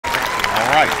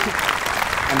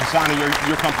right. And Hassani,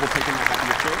 you're comfortable taking that back to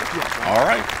your chair? Yes. All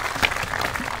right.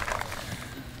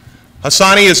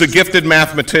 Hassani is a gifted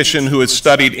mathematician who has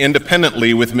studied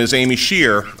independently with Ms. Amy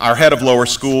Shear, our head of lower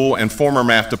school and former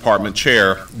math department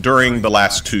chair, during the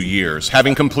last 2 years,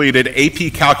 having completed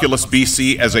AP Calculus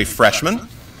BC as a freshman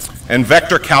and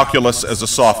Vector Calculus as a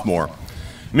sophomore.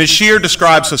 Ms. Shear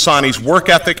describes Hassani's work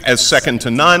ethic as second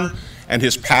to none and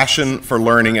his passion for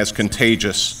learning as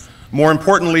contagious. More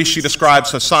importantly, she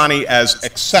describes Hassani as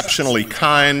exceptionally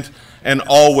kind and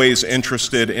always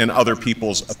interested in other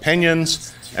people's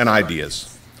opinions and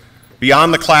ideas.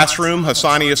 Beyond the classroom,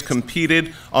 Hassani has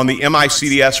competed on the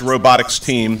MICDS robotics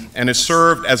team and has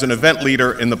served as an event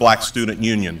leader in the Black Student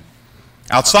Union.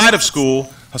 Outside of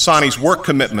school, Hassani's work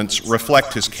commitments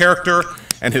reflect his character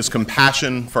and his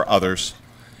compassion for others.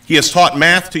 He has taught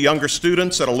math to younger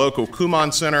students at a local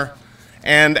Kumon center,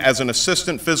 and as an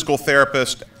assistant physical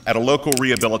therapist at a local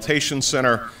rehabilitation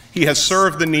center, he has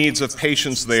served the needs of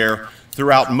patients there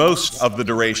throughout most of the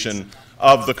duration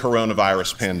of the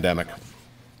coronavirus pandemic.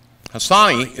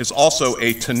 Hassani is also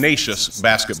a tenacious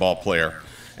basketball player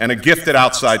and a gifted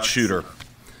outside shooter.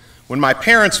 When my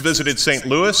parents visited St.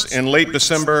 Louis in late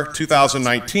December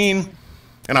 2019,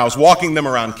 and I was walking them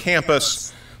around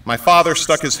campus, my father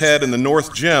stuck his head in the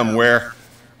north gym where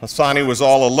Hassani was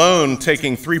all alone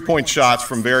taking three-point shots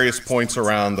from various points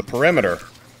around the perimeter.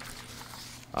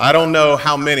 I don't know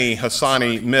how many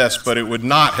Hassani missed, but it would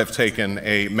not have taken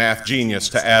a math genius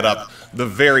to add up the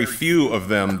very few of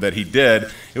them that he did.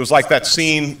 It was like that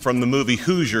scene from the movie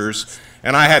Hoosiers,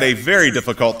 and I had a very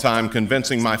difficult time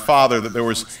convincing my father that there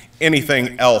was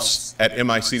anything else at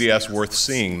MICDS worth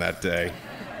seeing that day.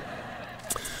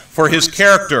 For his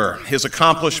character, his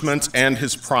accomplishments, and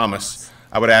his promise,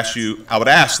 I would ask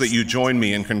that you join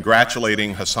me in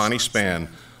congratulating Hassani Spann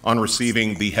on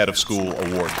receiving the Head of School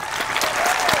Award.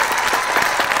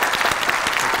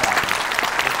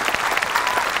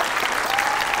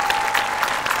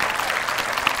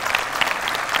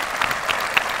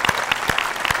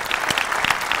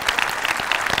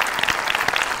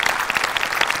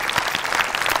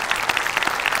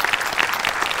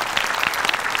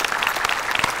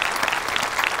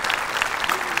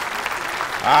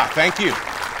 Thank you.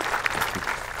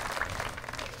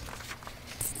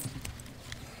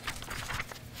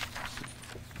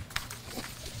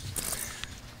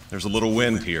 There's a little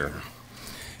wind here.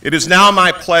 It is now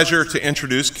my pleasure to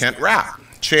introduce Kent Rapp,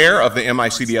 Chair of the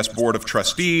MICDS Board of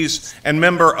Trustees and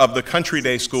member of the Country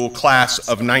Day School class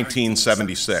of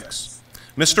 1976.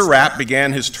 Mr. Rapp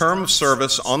began his term of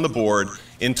service on the board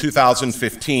in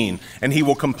 2015, and he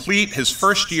will complete his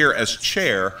first year as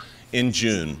chair in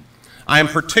June. I am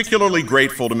particularly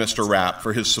grateful to Mr. Rapp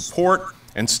for his support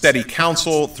and steady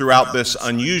counsel throughout this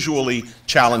unusually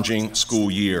challenging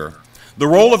school year. The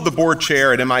role of the board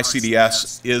chair at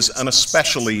MICDS is an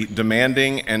especially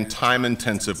demanding and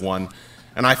time-intensive one,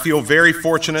 and I feel very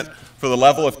fortunate for the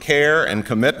level of care and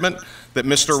commitment that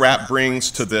Mr. Rapp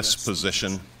brings to this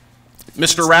position.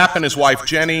 Mr. Rapp and his wife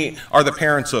Jenny are the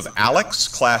parents of Alex,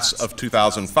 class of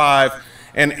 2005,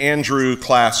 and Andrew,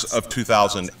 class of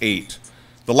 2008.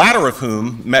 The latter of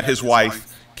whom met his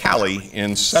wife, Callie,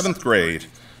 in 7th grade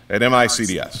at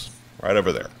MICDS, right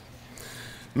over there.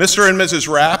 Mr. and Mrs.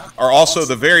 Rapp are also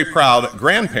the very proud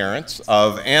grandparents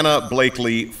of Anna,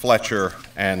 Blakely, Fletcher,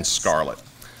 and Scarlett.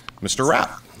 Mr.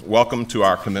 Rapp, welcome to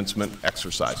our commencement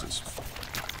exercises.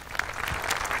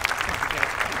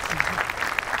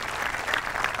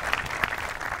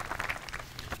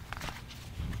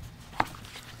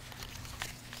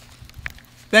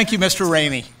 Thank you, Mr.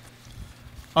 Ramey.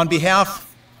 On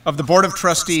behalf of the Board of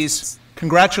Trustees,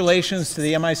 congratulations to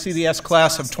the MICDS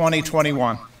class of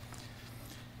 2021.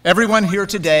 Everyone here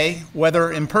today,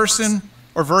 whether in person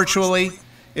or virtually,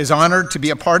 is honored to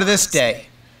be a part of this day,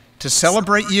 to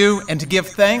celebrate you and to give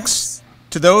thanks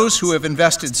to those who have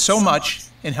invested so much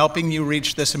in helping you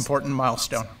reach this important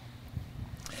milestone.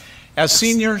 As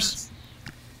seniors,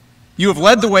 you have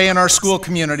led the way in our school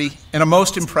community in a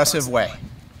most impressive way.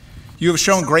 You have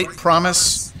shown great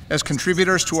promise as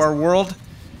contributors to our world,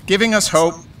 giving us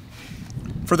hope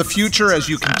for the future as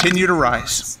you continue to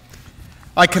rise.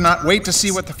 I cannot wait to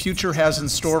see what the future has in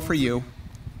store for you,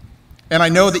 and I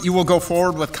know that you will go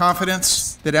forward with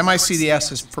confidence that MICDS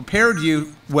has prepared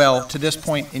you well to this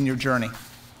point in your journey.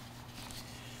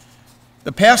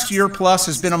 The past year plus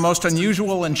has been a most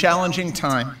unusual and challenging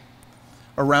time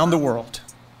around the world.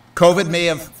 COVID may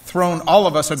have thrown all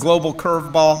of us a global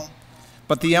curveball,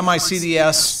 but the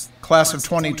MICDS class of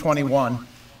 2021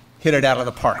 hit it out of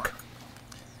the park.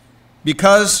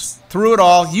 Because through it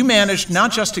all, you managed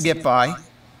not just to get by,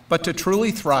 but to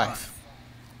truly thrive.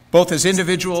 both as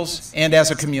individuals and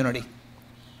as a community.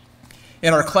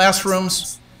 In our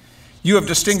classrooms, you have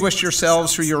distinguished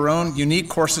yourselves through your own unique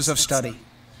courses of study.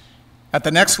 At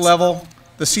the next level,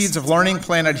 the seeds of learning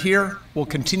planted here will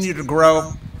continue to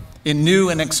grow in new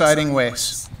and exciting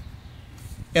ways.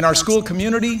 In our school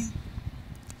community,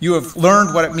 you have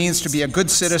learned what it means to be a good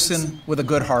citizen with a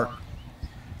good heart.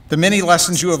 The many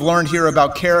lessons you have learned here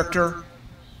about character,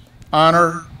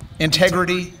 honor,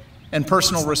 integrity, and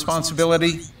personal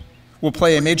responsibility will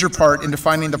play a major part in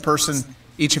defining the person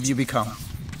each of you become.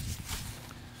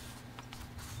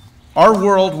 Our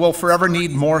world will forever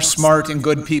need more smart and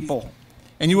good people,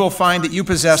 and you will find that you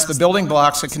possess the building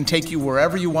blocks that can take you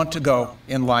wherever you want to go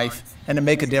in life and to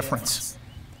make a difference.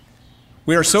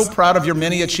 We are so proud of your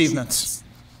many achievements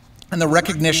and the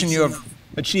recognition you have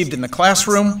achieved in the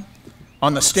classroom,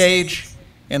 on the stage,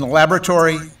 in the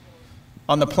laboratory,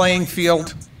 on the playing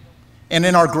field, and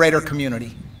in our greater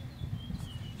community.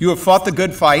 You have fought the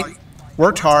good fight,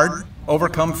 worked hard,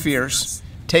 overcome fears,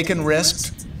 taken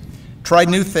risks, tried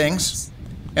new things,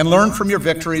 and learned from your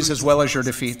victories as well as your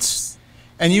defeats.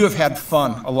 And you have had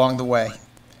fun along the way.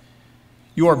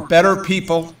 You are better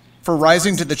people for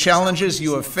rising to the challenges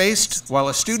you have faced while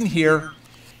a student here,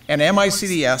 and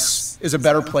MICDS is a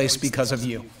better place because of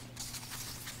you.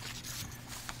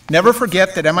 Never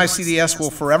forget that MICDS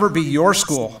will forever be your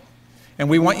school, and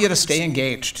we want you to stay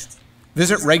engaged,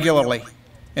 visit regularly,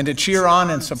 and to cheer on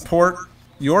and support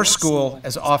your school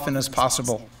as often as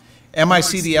possible.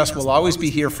 MICDS will always be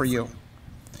here for you.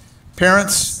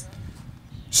 Parents,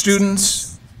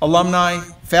 students, alumni,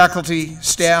 faculty,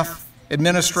 staff,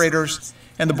 administrators,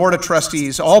 and the Board of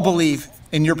Trustees all believe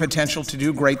in your potential to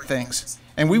do great things,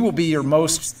 and we will be your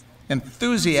most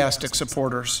enthusiastic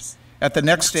supporters at the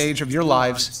next stage of your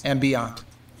lives and beyond.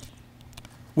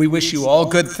 We wish you all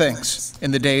good things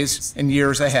in the days and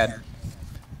years ahead.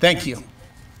 Thank you.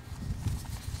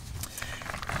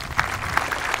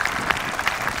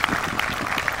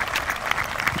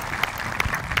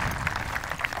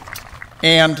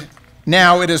 And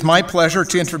now it is my pleasure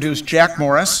to introduce Jack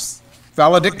Morris,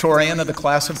 valedictorian of the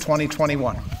class of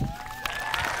 2021.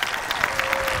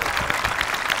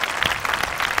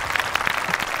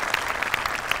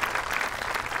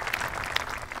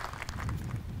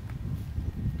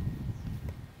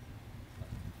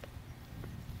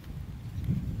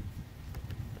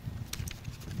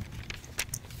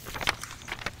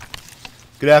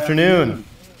 Good afternoon,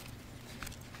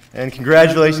 and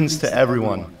congratulations to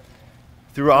everyone.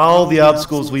 Through all the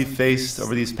obstacles we've faced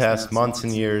over these past months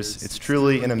and years, it's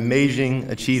truly an amazing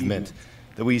achievement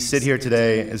that we sit here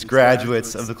today as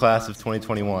graduates of the class of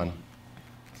 2021.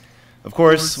 Of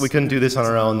course, we couldn't do this on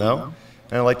our own, though,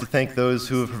 and I'd like to thank those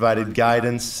who have provided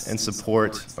guidance and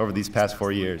support over these past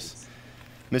 4 years.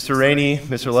 Mr. Rainey,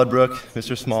 Mr. Ludbrook,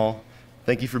 Mr. Small,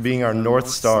 thank you for being our North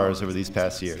Stars over these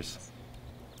past years.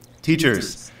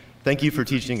 Teachers, thank you for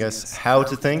teaching us how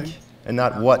to think and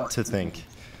not what to think.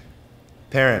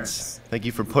 Parents, thank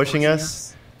you for pushing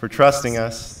us, for trusting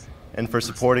us, and for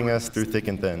supporting us through thick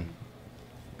and thin.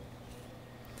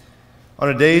 On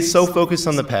a day so focused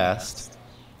on the past,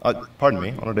 on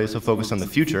a day so focused on the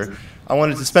future, I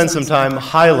wanted to spend some time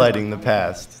highlighting the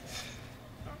past.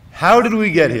 How did we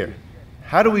get here?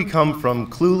 How do we come from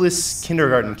clueless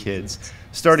kindergarten kids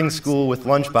starting school with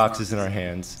lunch boxes in our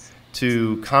hands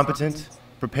to competent,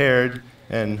 prepared,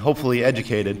 and hopefully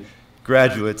educated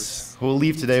graduates who will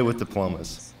leave today with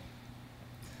diplomas?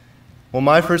 Well,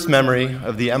 my first memory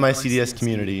of the MICDS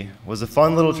community was a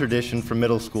fun little tradition from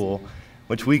middle school,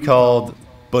 which we called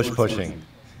bush pushing.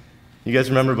 You guys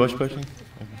remember bush pushing?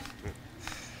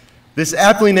 This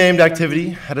aptly named activity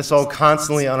had us all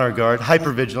constantly on our guard,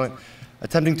 hypervigilant,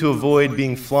 attempting to avoid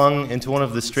being flung into one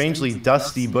of the strangely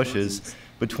dusty bushes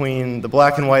between the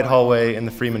black and white hallway and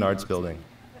the Freeman Arts Building.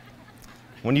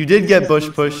 When you did get bush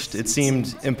pushed, it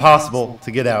seemed impossible to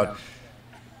get out.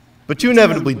 But you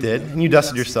inevitably did, and you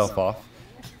dusted yourself off.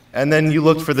 And then you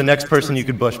looked for the next person you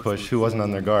could bush push who wasn't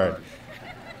on their guard.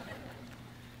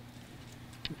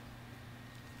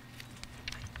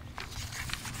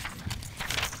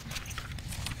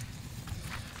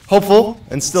 Hopeful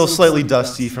and still slightly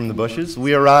dusty from the bushes,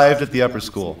 we arrived at the upper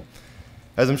school.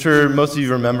 As I'm sure most of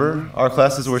you remember, our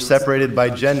classes were separated by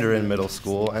gender in middle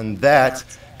school, and that,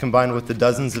 combined with the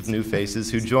dozens of new faces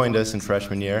who joined us in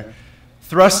freshman year,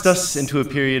 thrust us into a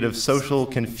period of social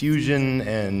confusion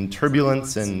and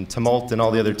turbulence and tumult and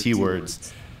all the other T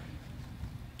words.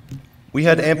 We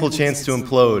had ample chance to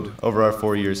implode over our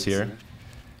 4 years here,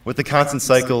 with the constant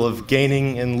cycle of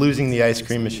gaining and losing the ice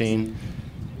cream machine,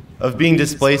 of being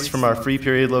displaced from our free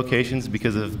period locations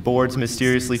because of boards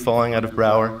mysteriously falling out of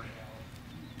Brower,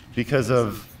 because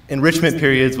of enrichment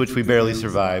periods, which we barely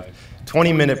survived,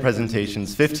 20-minute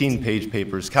presentations, 15-page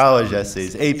papers, college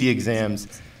essays, AP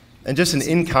exams, and just an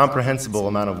incomprehensible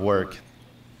amount of work.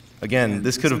 Again,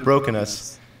 this could have broken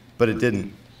us, but it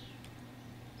didn't.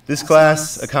 This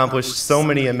class accomplished so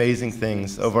many amazing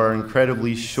things over our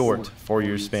incredibly short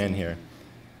 4-year span here.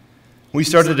 We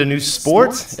started a new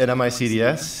sport at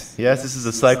MICDS. Yes, this is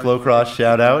a cyclocross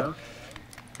shout out.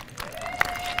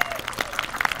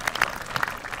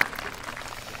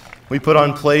 We put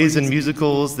on plays and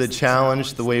musicals that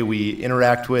challenge the way we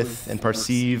interact with and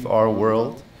perceive our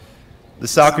world. The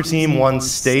soccer team won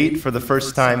state for the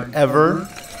first time ever.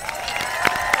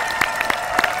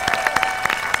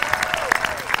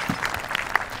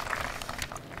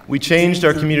 We changed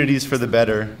our communities for the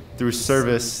better through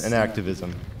service and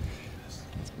activism.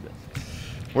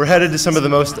 We're headed to some of the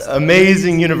most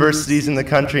amazing universities in the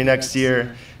country next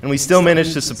year, and we still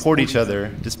manage to support each other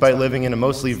despite living in a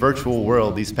mostly virtual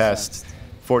world these past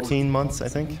 14 months, I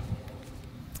think.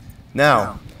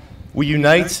 Now, we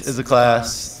unite as a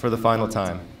class for the final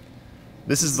time.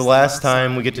 This is the last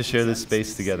time we get to share this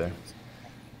space together.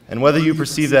 And whether you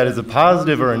perceive that as a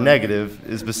positive or a negative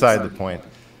is beside the point.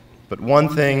 But one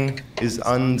thing is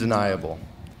undeniable.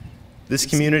 This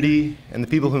community and the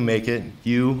people who make it,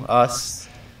 you, us,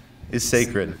 is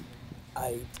sacred.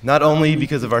 Not only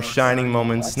because of our shining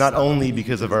moments, not only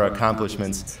because of our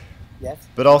accomplishments,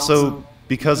 but also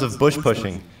because of bush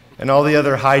pushing and all the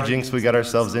other hijinks we got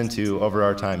ourselves into over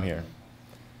our time here.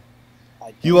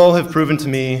 You all have proven to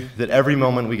me that every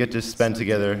moment we get to spend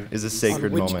together is a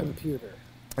sacred moment.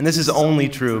 And this is only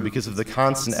true because of the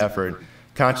constant effort,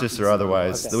 conscious or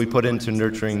otherwise, that we put into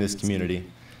nurturing this community.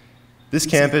 This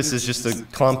campus is just a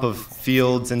clump of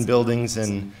fields and buildings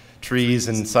and trees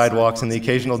and sidewalks and the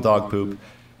occasional dog poop.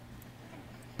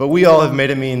 But we all have made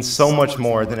it mean so much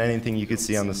more than anything you could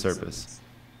see on the surface.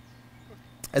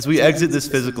 As we exit this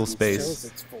physical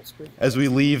space, as we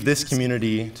leave this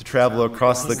community to travel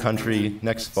across the country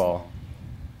next fall,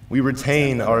 we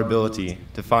retain our ability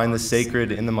to find the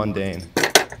sacred in the mundane.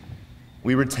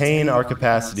 We retain our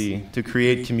capacity to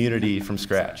create community from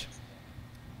scratch.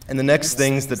 And the next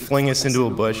things that fling us into a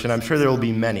bush, and I'm sure there will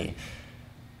be many,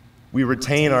 we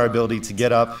retain our ability to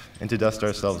get up and to dust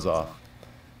ourselves off.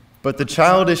 But the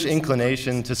childish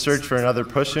inclination to search for another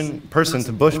person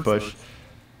to bush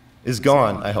is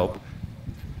gone, I hope,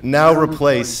 now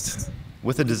replaced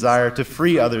with a desire to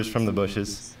free others from the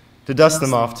bushes, to dust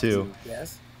them off too,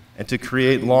 and to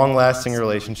create long-lasting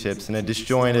relationships in a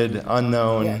disjointed,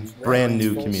 unknown, brand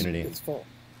new community.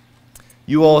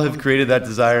 You all have created that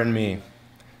desire in me,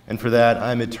 and for that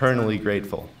I'm eternally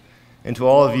grateful. And to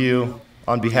all of you,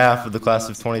 on behalf of the class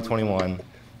of 2021,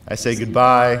 I say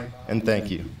goodbye and thank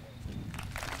you.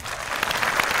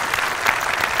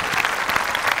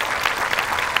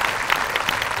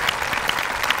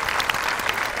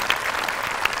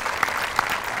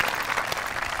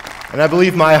 And I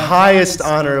believe my highest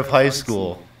honor of high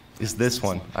school is this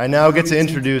one. I now get to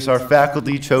introduce our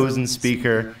faculty chosen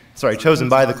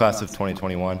by the class of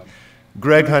 2021,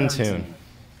 Greg Huntoon.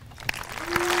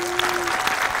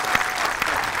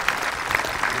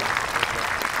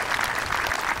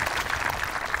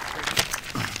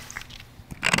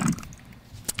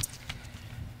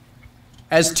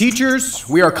 As teachers,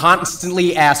 we are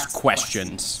constantly asked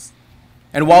questions.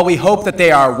 And while we hope that they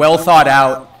are well thought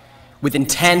out, with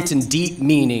intent and deep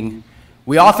meaning,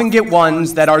 we often get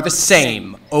ones that are the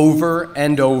same over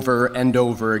and over and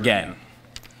over again.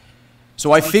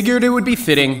 So I figured it would be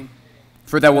fitting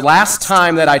for the last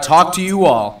time that I talk to you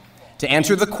all to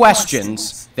answer the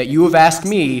questions that you have asked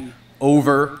me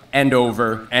over and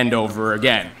over and over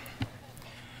again.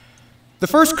 The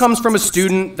first comes from a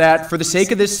student that, for the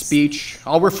sake of this speech,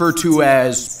 I'll refer to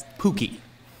as Pookie.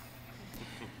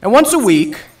 And once a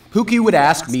week, Pookie would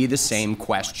ask me the same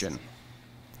question.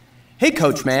 Hey,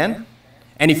 Coach Man,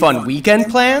 any fun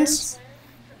weekend plans?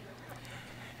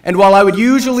 And while I would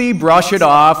usually brush it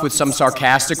off with some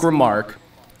sarcastic remark,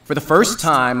 for the first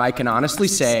time I can honestly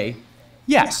say,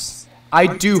 yes, I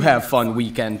do have fun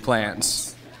weekend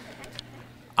plans.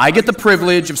 I get the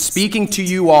privilege of speaking to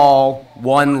you all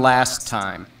one last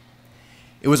time.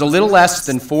 It was a little less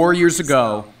than 4 years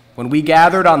ago when we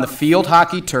gathered on the field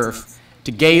hockey turf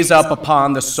to gaze up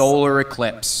upon the solar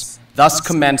eclipse, thus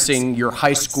commencing your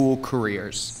high school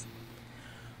careers.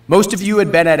 Most of you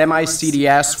had been at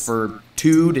MICDS for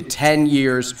 2 to 10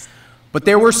 years, but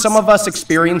there were some of us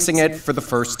experiencing it for the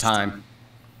first time.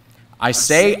 I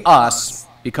say us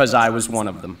because I was one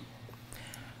of them.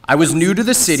 I was new to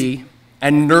the city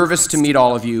and nervous to meet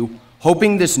all of you,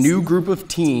 hoping this new group of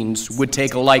teens would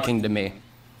take a liking to me.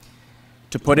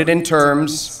 To put it in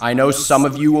terms I know some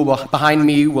of you behind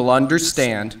me will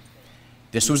understand,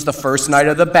 this was the first night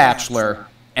of The Bachelor,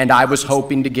 and I was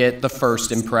hoping to get the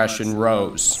first impression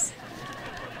rose.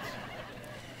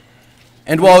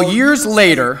 And while years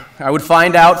later I would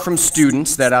find out from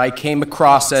students that I came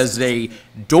across as a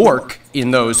dork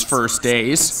in those first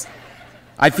days,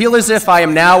 I feel as if I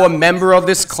am now a member of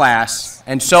this class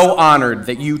and so honored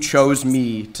that you chose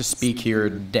me to speak here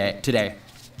today.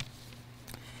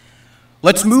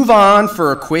 Let's move on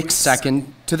for a quick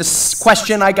second to the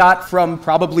question I got from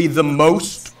probably the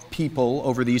most people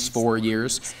over these 4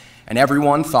 years, and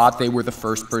everyone thought they were the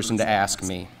first person to ask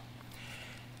me.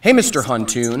 Hey, Mr.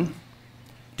 Huntoon,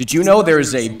 did you know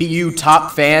there's a BU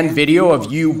Top Fan video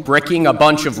of you bricking a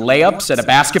bunch of layups at a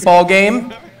basketball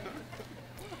game?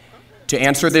 To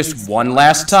answer this one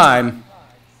last time,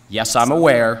 yes, I'm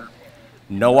aware.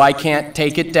 No, I can't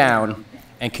take it down.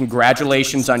 And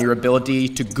congratulations on your ability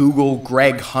to Google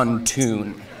Greg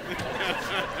Huntoon.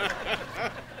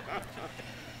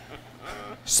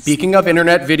 Speaking of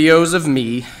internet videos of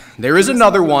me, there is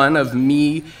another one of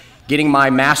me getting my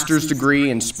master's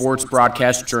degree in sports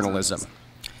broadcast journalism.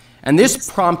 And this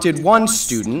prompted one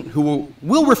student, who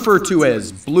we'll refer to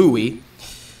as Bluey,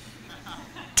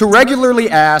 to regularly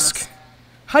ask,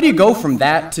 how do you go from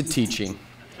that to teaching?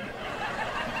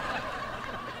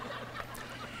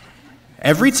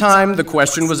 Every time the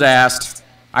question was asked,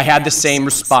 I had the same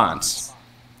response.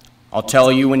 I'll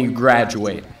tell you when you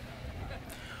graduate.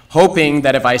 Hoping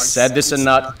that if I said this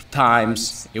enough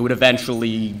times, it would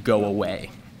eventually go away.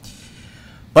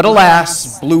 But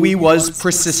alas, Bluey was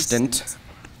persistent.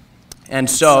 And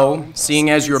so, seeing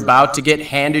as you're about to get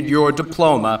handed your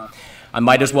diploma, I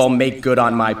might as well make good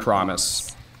on my promise.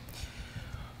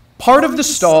 Part of the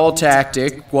stall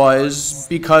tactic was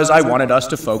because I wanted us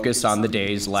to focus on the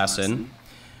day's lesson,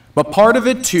 but part of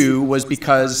it too was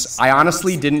because I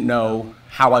honestly didn't know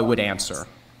how I would answer.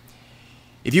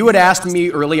 If you had asked me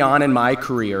early on in my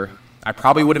career, I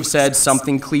probably would have said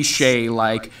something cliche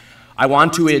like, I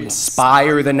want to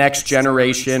inspire the next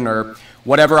generation, or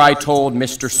whatever I told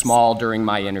Mr. Small during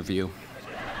my interview.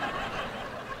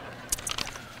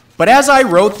 But as I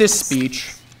wrote this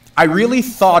speech, I really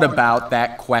thought about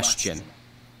that question.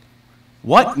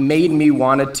 What made me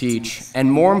want to teach,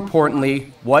 and more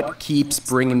importantly, what keeps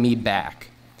bringing me back?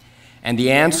 And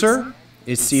the answer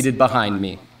is seated behind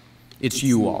me. It's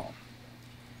you all.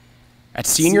 At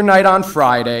senior night on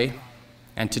Friday,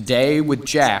 and today with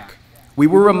Jack, we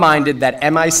were reminded that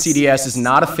MICDS is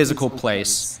not a physical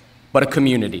place, but a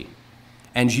community,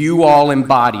 and you all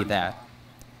embody that.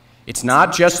 It's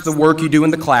not just the work you do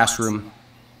in the classroom,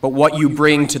 but what you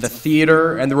bring to the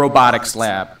theater and the robotics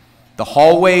lab, the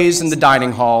hallways and the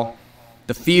dining hall,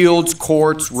 the fields,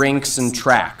 courts, rinks, and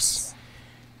tracks.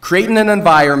 Creating an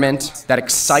environment that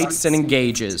excites and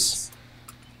engages,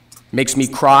 makes me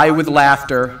cry with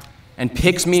laughter, and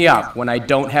picks me up when I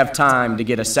don't have time to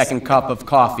get a second cup of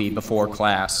coffee before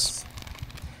class.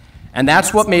 And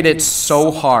that's what made it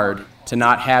so hard to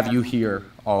not have you here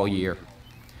all year.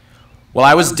 While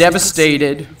I was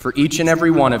devastated for each and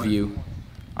every one of you,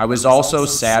 I was also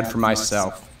sad for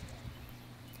myself.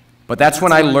 But that's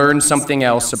when I learned something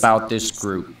else about this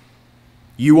group.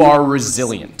 You are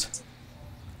resilient.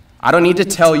 I don't need to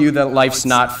tell you that life's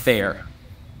not fair.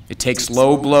 It takes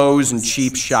low blows and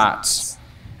cheap shots.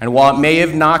 And while it may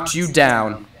have knocked you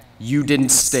down, you didn't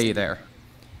stay there.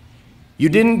 You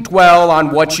didn't dwell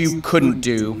on what you couldn't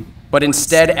do, but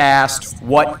instead asked,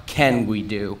 what can we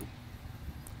do?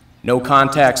 No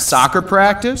contact soccer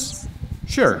practice?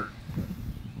 Sure.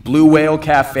 Blue Whale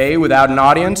Cafe without an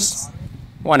audience?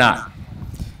 Why not?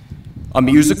 A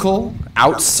musical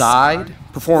outside,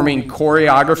 performing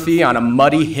choreography on a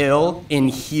muddy hill in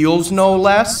heels no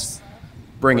less?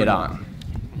 Bring it on.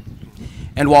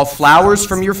 And while flowers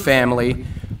from your family,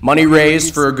 money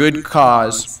raised for a good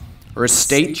cause, or a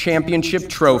state championship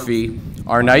trophy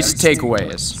are nice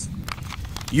takeaways,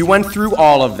 you went through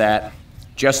all of that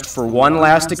just for one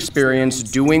last experience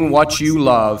doing what you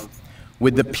love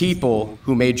with the people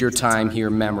who made your time here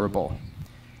memorable.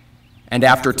 And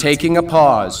after taking a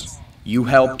pause, you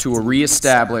helped to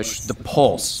reestablish the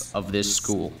pulse of this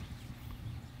school.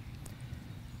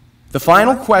 The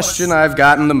final question I've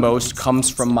gotten the most comes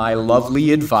from my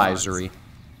lovely advisory.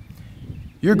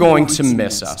 You're going to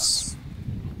miss us.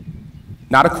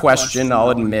 Not a question,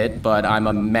 I'll admit, but I'm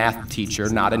a math teacher,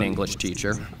 not an English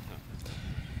teacher.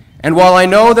 And while I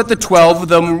know that the 12 of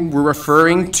them were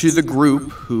referring to the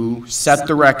group who set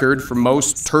the record for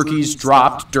most turkeys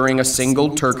dropped during a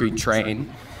single turkey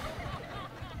train,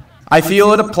 I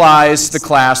feel it applies to the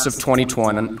class of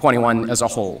 2021 as a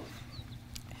whole.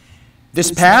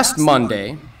 This past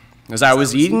Monday, As I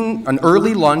was eating an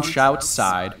early lunch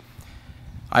outside,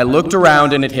 I looked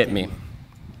around and it hit me.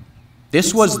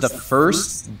 This was the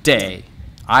first day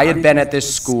I had been at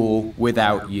this school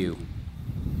without you.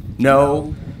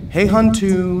 No, hey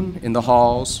Huntoon in the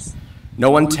halls, no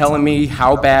one telling me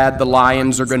how bad the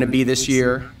Lions are going to be this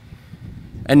year,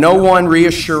 and no one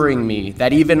reassuring me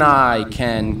that even I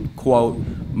can, quote,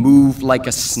 move like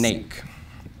a snake.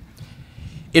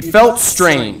 It felt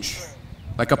strange,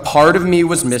 like a part of me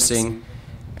was missing,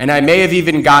 and I may have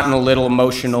even gotten a little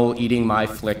emotional eating my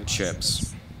Flick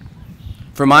chips.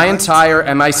 For my entire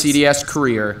MICDS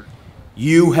career,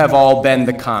 you have all been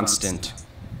the constant.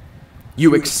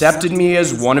 You accepted me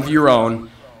as one of your own,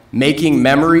 making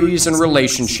memories and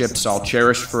relationships I'll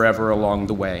cherish forever along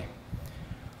the way.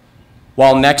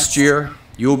 While next year,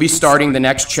 you will be starting the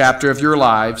next chapter of your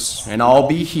lives, and I'll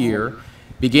be here,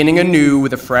 beginning anew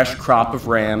with a fresh crop of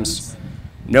Rams,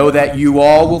 know that you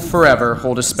all will forever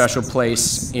hold a special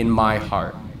place in my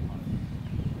heart.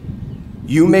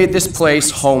 You made this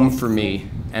place home for me,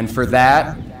 and for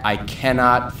that, I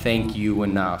cannot thank you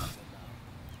enough.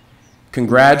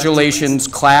 Congratulations,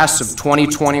 class of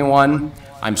 2021.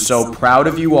 I'm so proud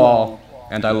of you all,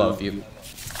 and I love you.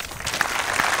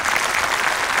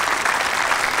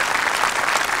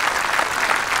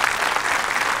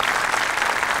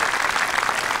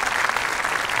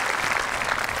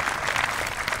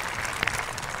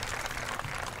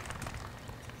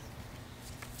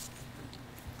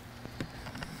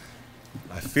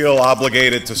 I feel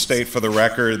obligated to state for the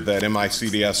record that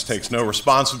MICDS takes no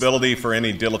responsibility for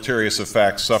any deleterious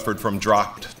effects suffered from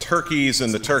dropped turkeys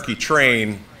in the turkey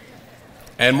train,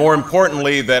 and more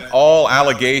importantly, that all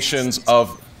allegations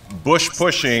of bush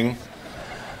pushing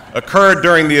occurred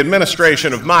during the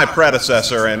administration of my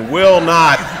predecessor and will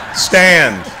not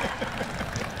stand.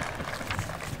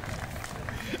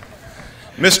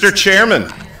 Mr.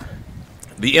 Chairman,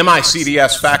 the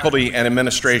MICDS faculty and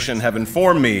administration have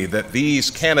informed me that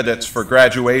these candidates for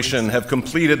graduation have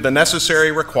completed the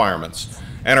necessary requirements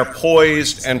and are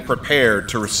poised and prepared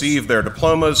to receive their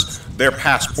diplomas, their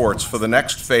passports for the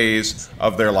next phase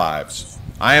of their lives.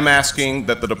 I am asking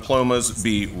that the diplomas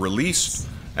be released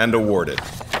and awarded.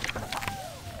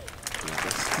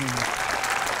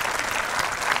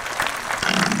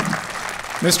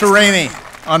 Mr. Rainey,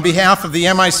 on behalf of the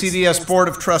MICDS Board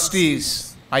of Trustees,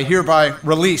 I hereby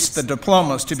release the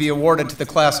diplomas to be awarded to the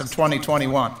class of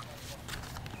 2021.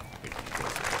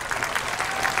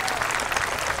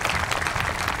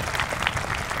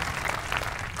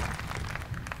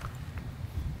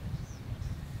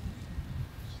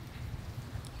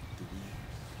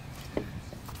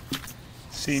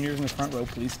 Seniors in the front row,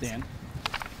 please stand.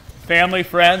 Family,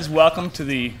 friends, welcome to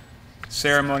the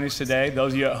ceremonies today.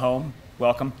 Those of you at home,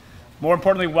 welcome. More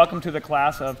importantly, welcome to the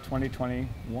class of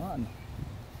 2021.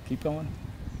 Keep going.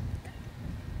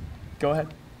 Go ahead.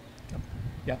 Go.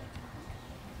 Yeah.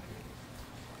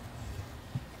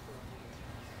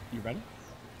 You ready?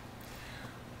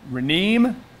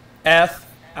 Raneem F.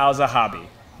 Al-Zahabi.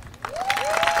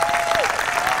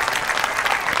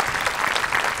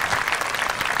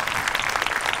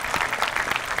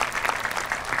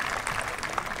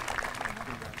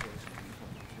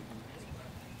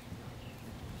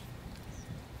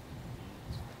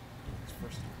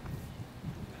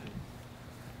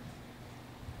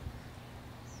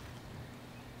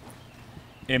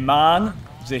 Iman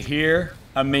Zahir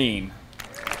Amin.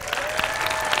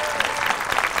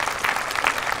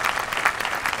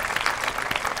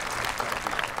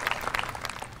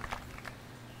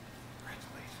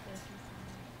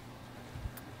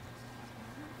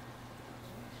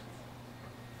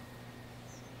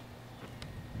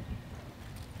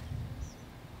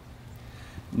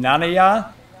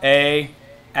 Nanaya A.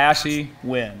 Ashy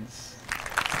wins.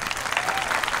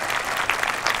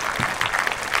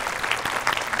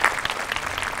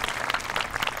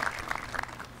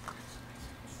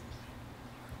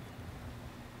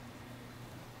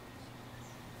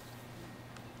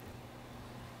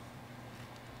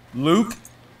 Luke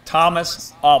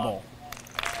Thomas Abel.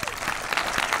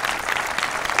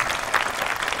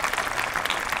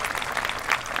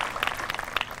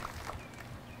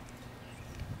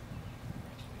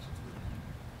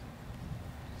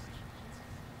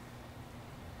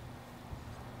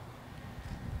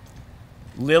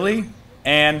 Lily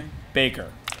Ann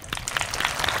Baker.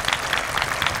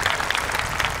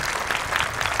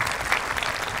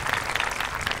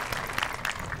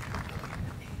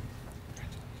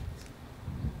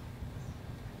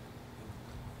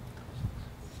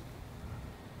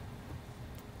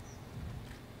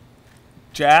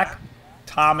 Jack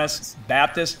Thomas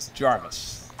Baptist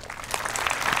Jarvis.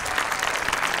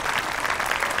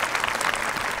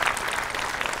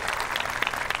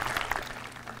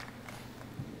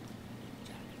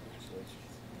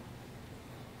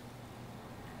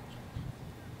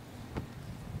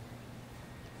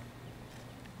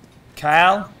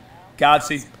 Cal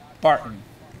Godsey Barton.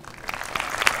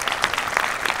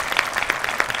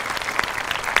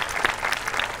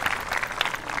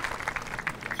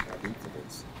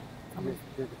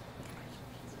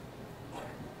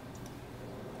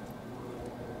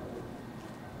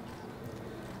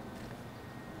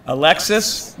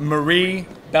 Alexis Marie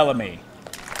Bellamy.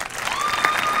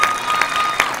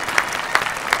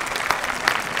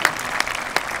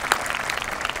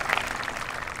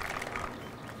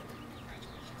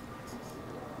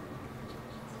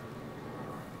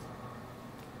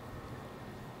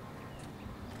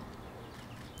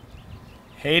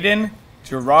 Hayden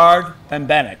Gerard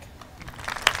Benbenick.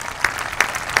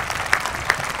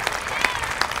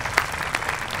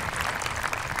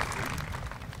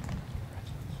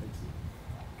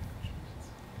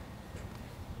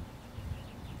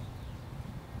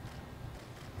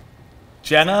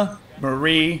 Jenna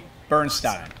Marie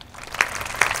Bernstein.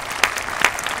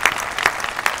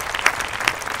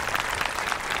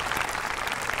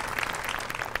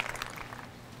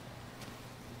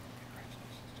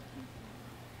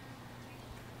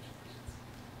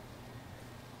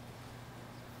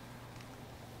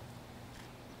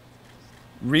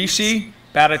 Rishi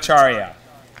Bhattacharya.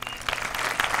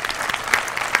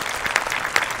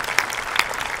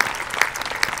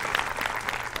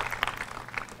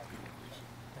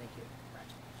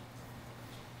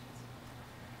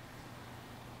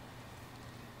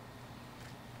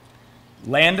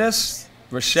 Landis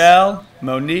Rochelle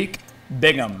Monique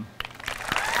Bingham.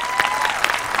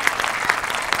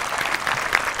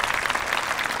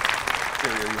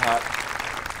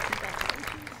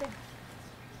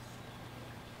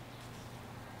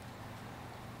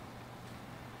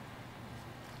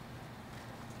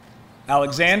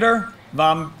 Alexander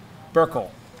von Berkel.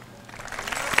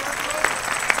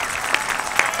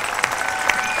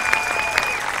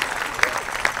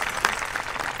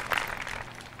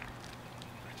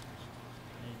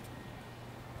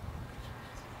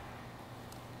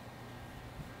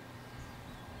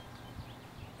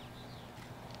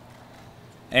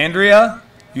 Andrea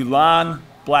Yulan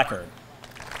Blackard.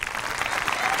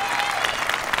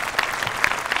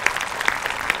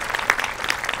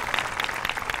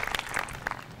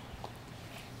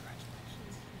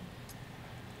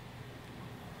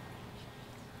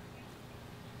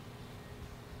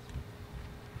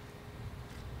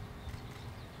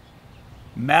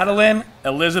 Madeline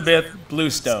Elizabeth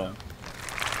Bluestone.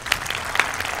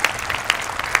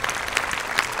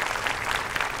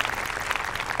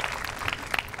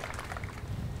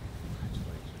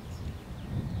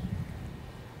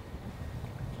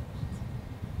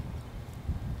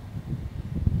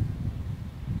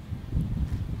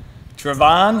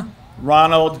 Trevon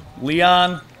Ronald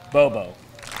Leon Bobo.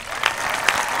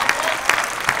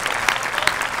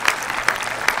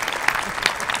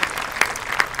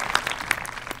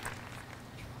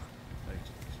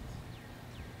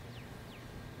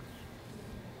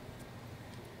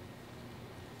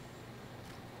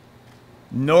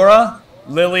 Nora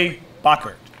Lily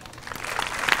Bockert.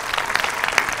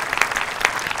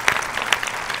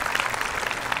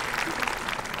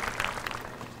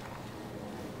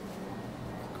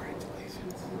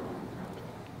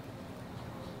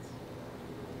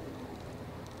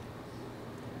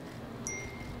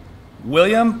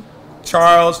 William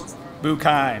Charles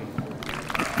Bukine.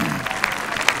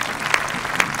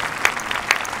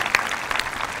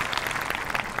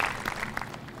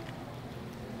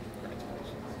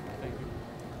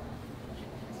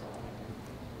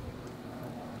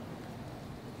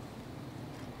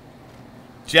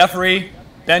 Jeffrey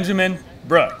Benjamin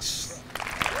Brooks.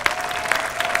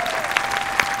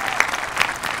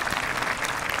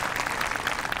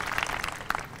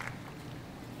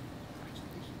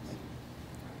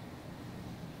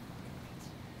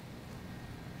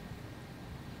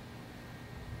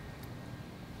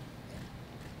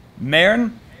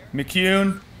 Maren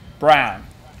McCune Brown.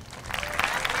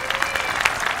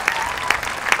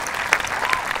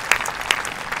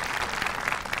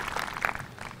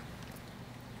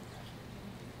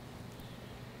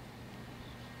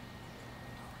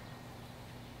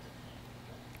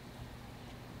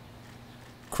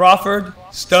 Crawford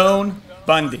Stone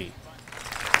Bundy.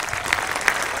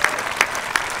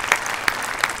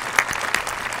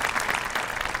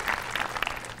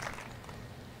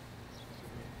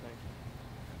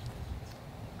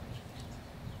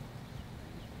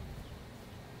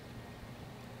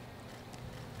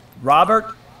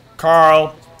 Robert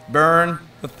Carl Byrne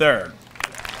III.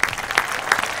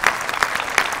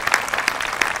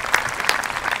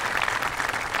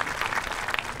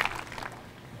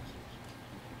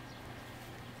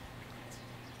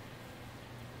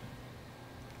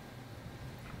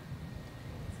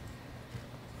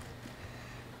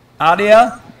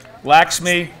 Adya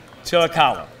Lakshmi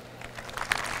Chilakala.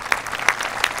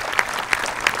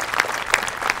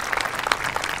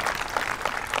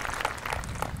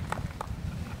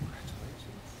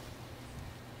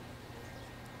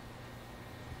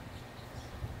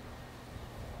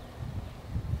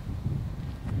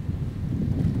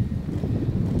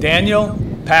 Daniel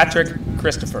Patrick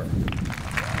Christopher.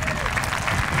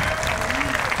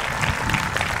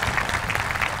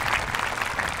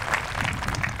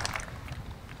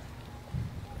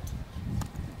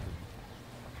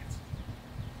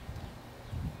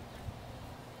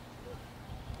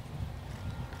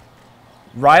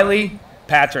 Riley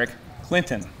Patrick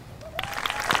Clinton.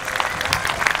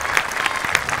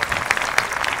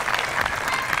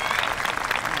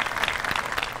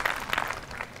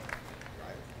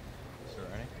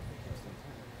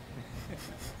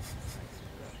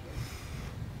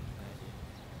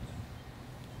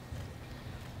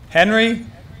 Henry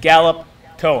Gallup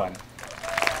Cohen.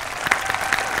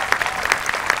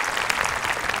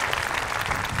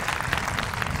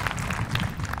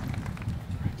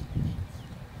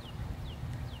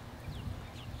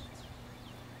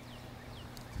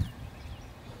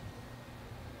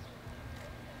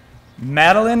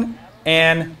 Madeline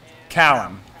Ann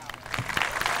Cowan.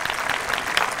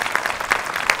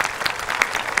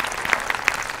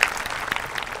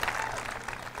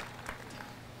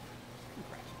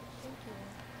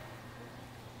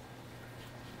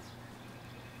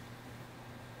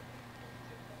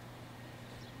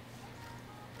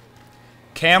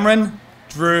 Cameron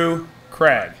Drew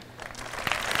Craig.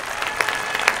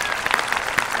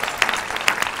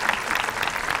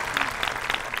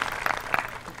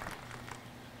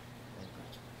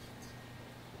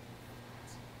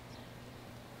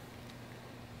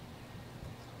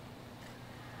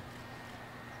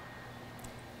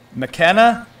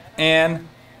 McKenna Ann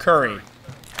Curry.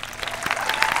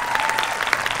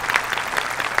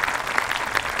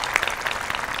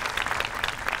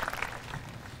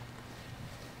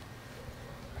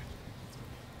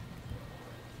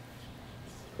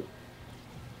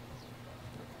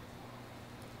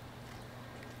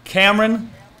 Cameron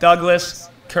Douglas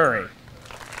Curry.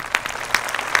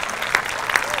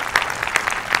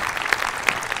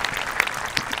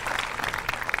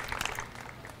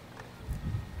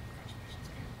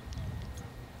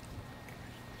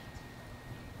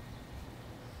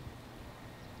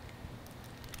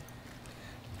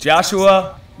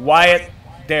 Joshua Wyatt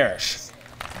Darish.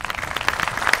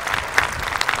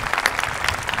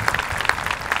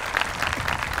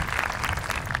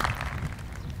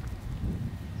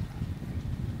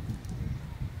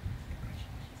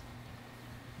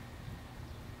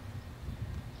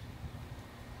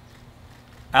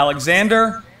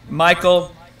 Alexander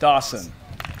Michael Dawson.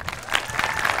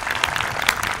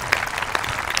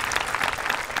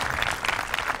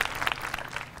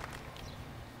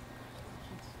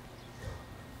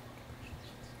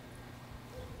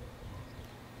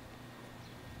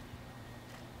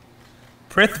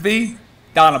 Prithvi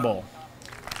Donable.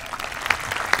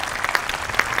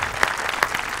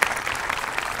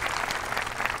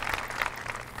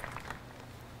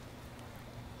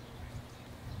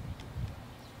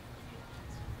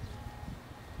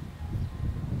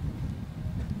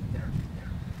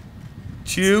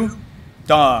 Chu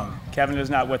Dong. Kevin is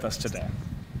not with us today.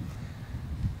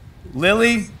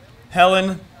 Lily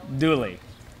Helen Dooley.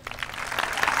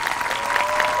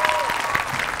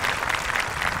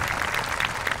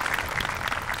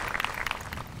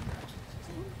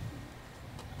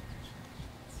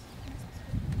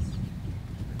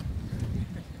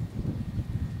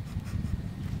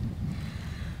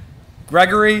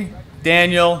 Gregory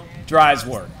Daniel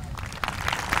Drysworth.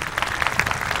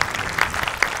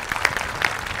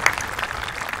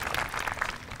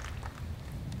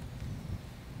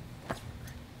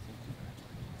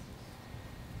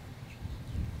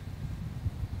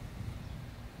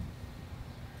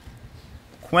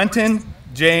 Quentin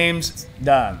James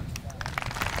Dunn.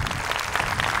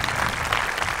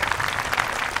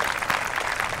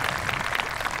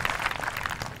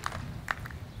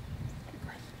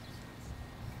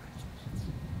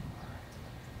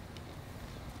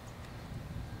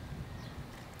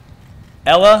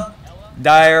 Ella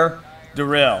Dyer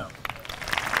Durrell.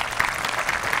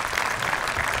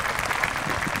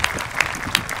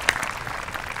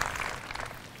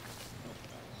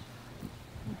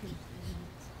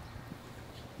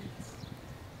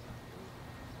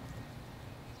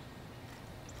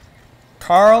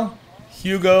 Carl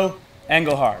Hugo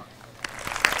Engelhardt.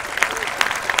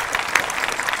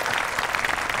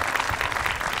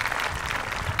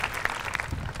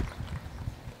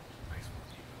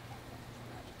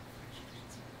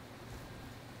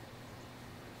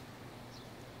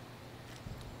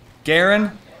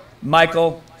 Garen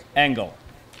Michael Engel.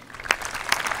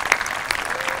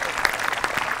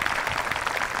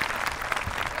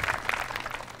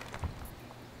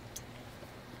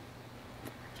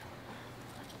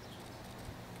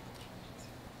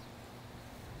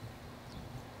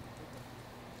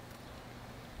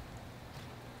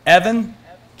 Evan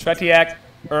Tretiak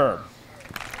Erb.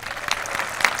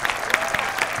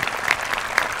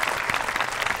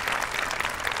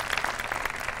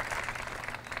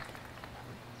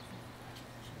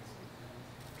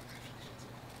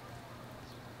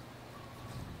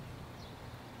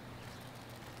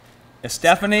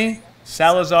 Stephanie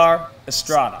Salazar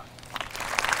Estrada.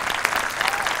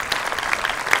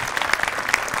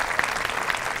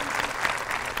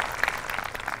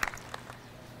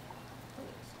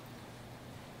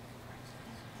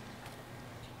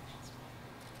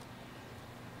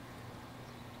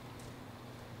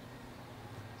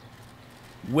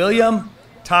 William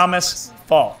Thomas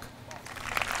Falk.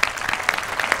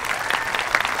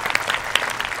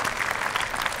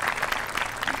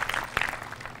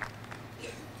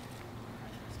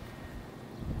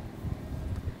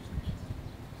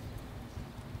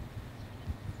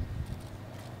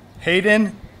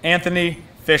 Hayden Anthony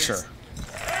Fisher.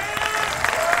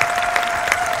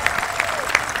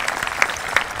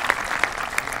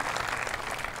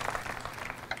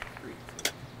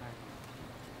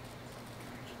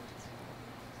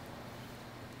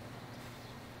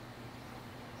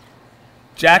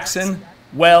 Jackson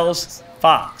Wells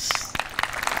Fox.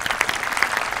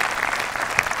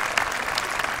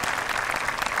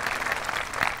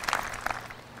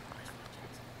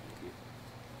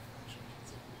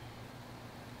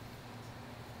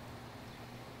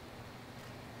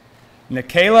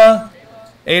 Nikayla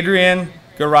Adrian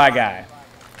Garagai.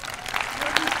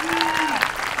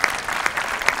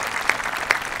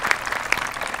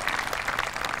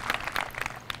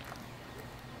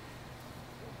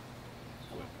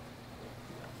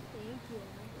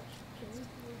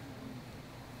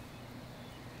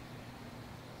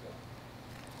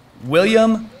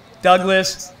 William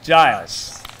Douglas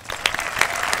Giles.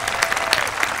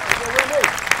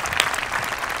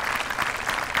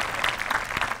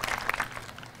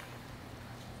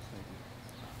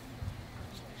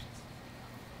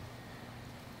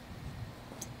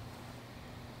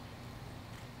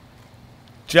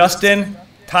 Justin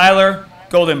Tyler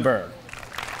Goldenberg.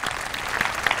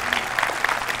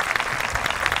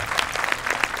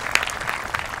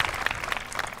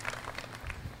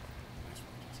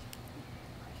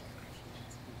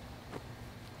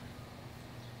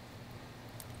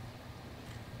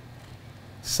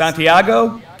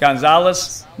 Santiago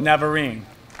Gonzalez Navarine.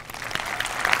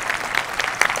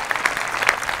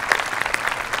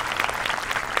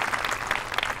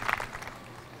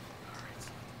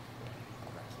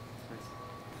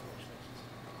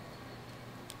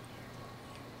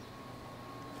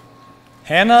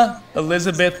 Hannah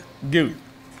Elizabeth Goot.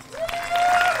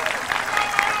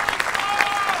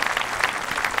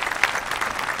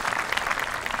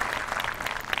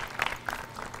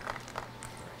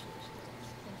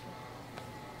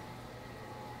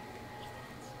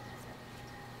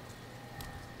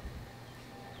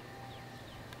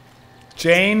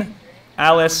 Jane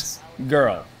Alice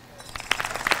Girl.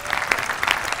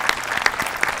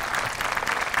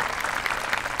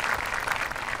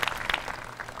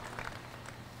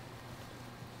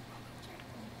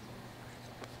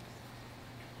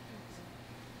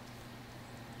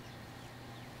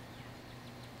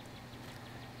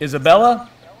 Isabella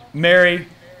Mary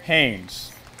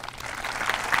Haynes.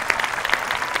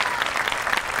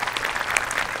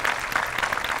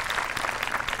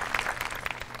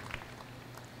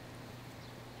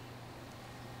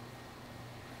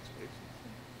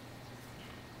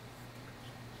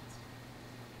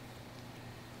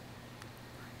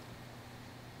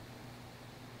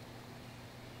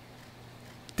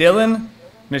 Dylan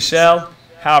Michelle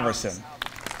Halverson.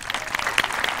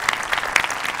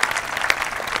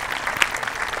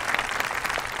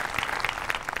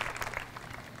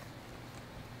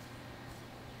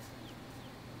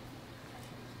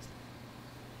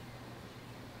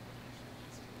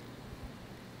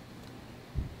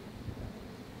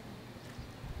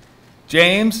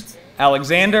 James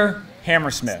Alexander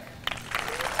Hammersmith.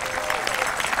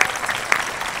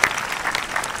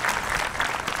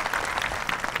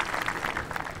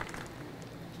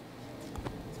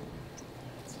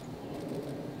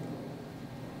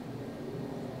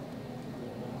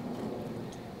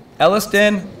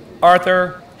 Elliston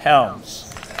Arthur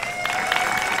Helms.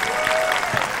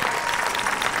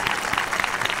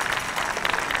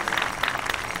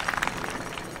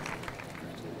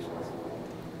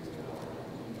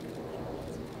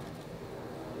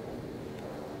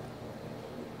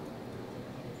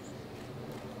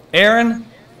 Aaron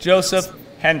Joseph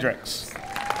Hendricks.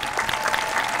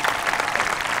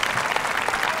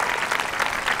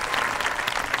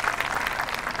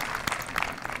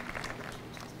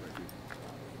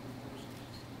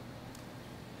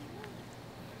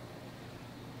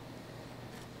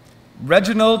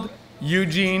 Reginald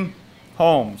Eugene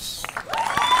Holmes.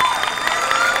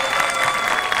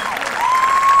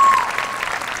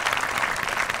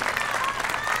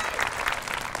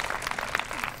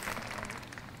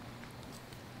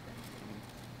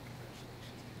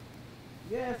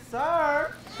 Yes,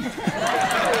 sir.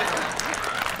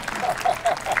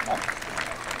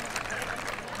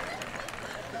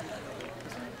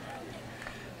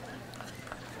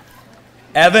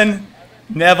 Evan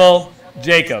Neville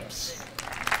Jacobs.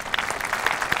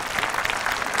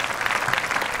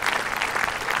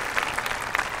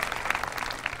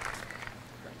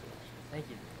 Thank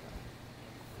you.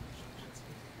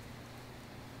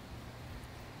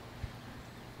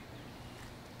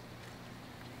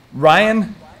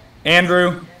 Ryan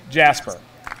Andrew Jasper.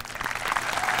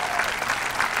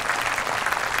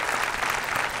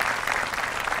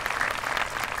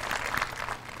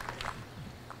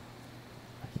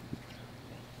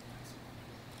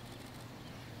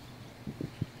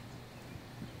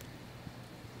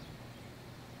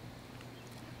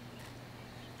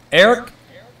 Eric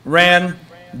Ran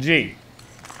G.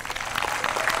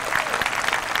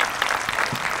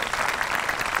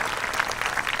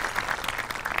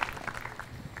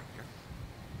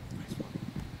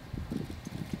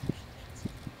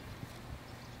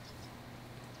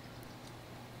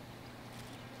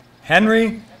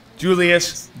 Henry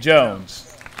Julius Jones.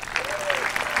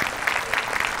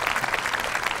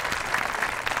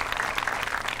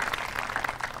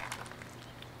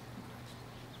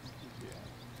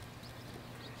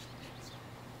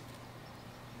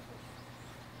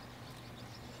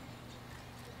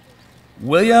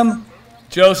 William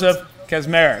Joseph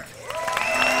Kazmarek.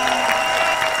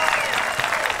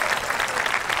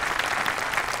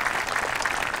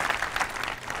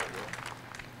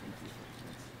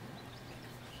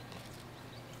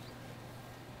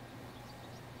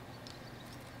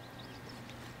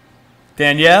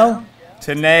 Danielle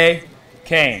Tanae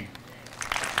Kane.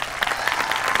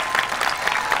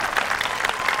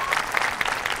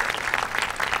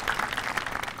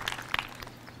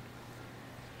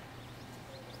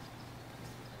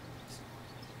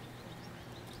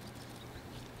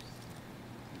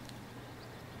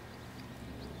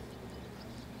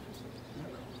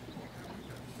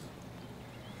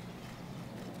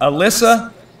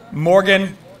 Alyssa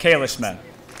Morgan Kalishman.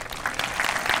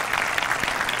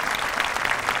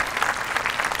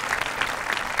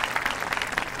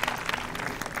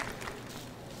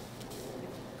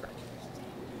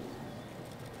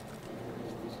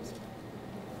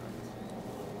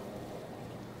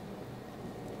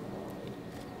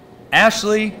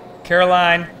 Ashley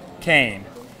Caroline Kane.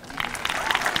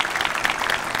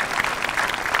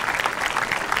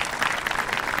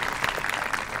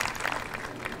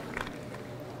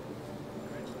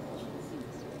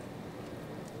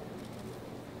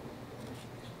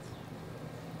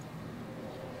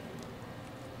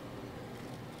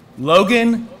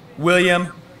 Logan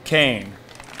William Kane.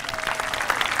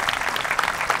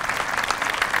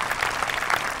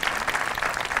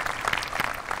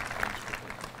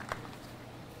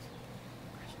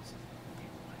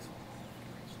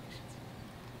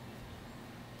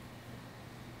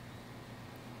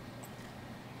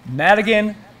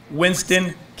 Madigan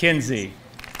Winston Kinsey.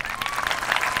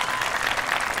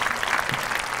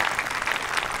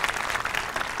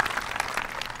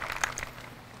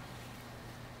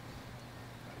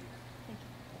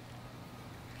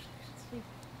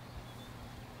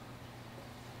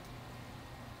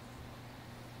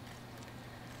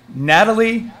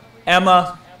 Natalie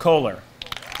Emma Kohler.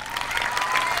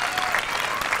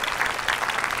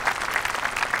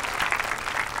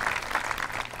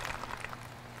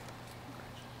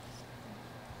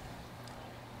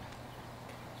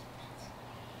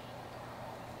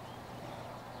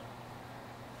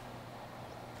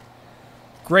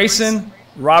 Grayson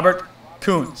Robert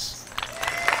Kuntz.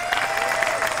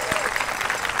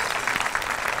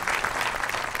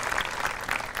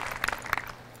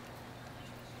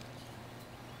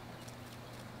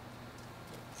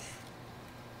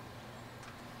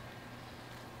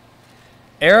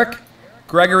 Eric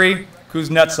Gregory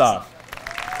Kuznetsov.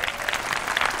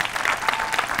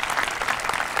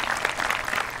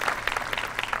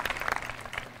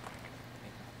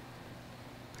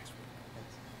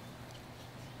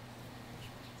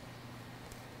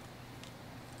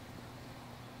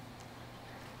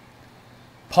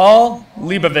 Paul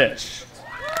Leibovich.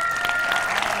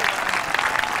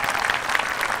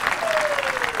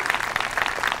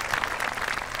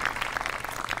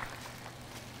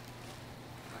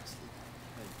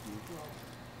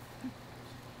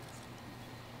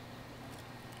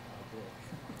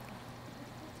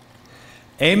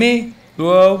 Amy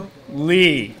Luo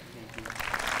Lee.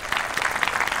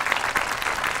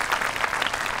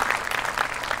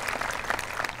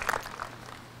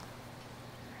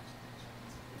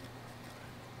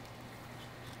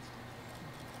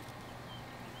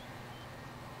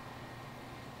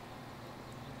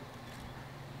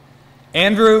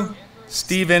 Andrew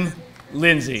Stephen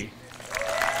Lindsay.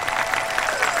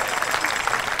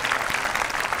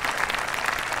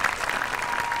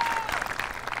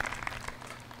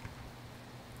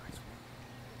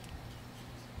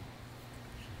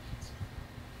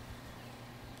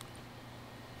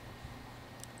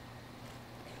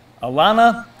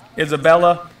 Alana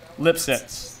Isabella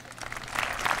Lipsitz.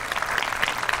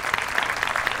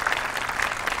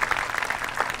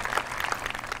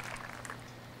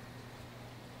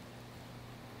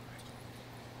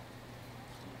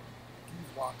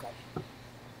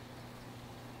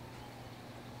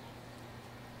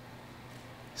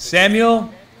 Samuel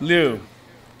Liu.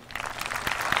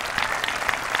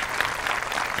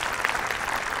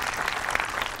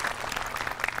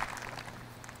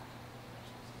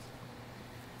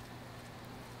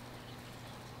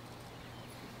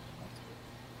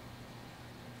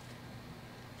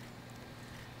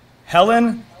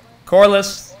 Helen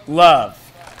Corliss Love.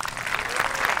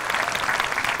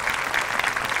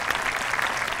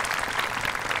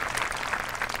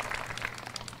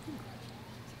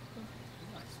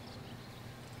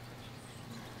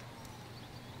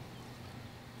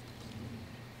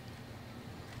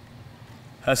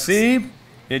 Hasib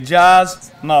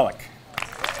Ijaz Malik.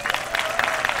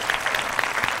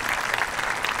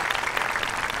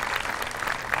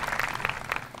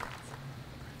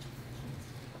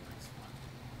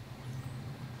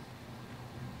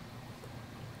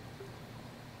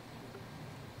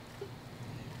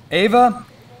 Ava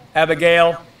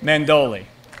Abigail Mandoli.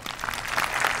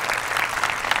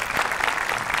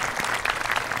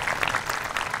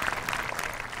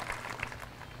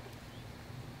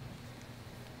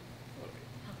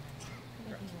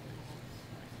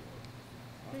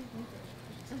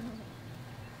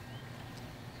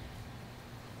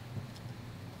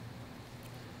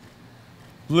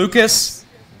 Lucas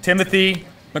Timothy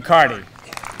McCarty.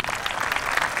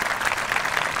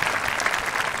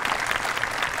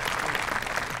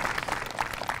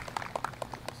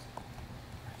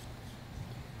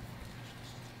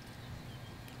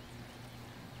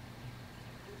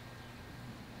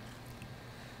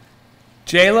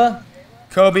 Jayla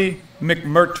Kobe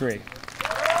McMurtry.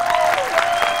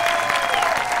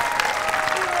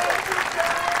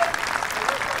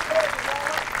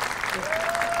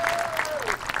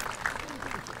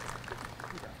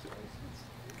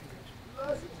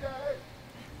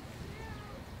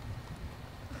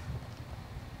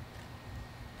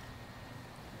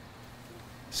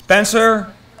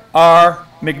 Spencer R.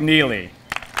 McNeely.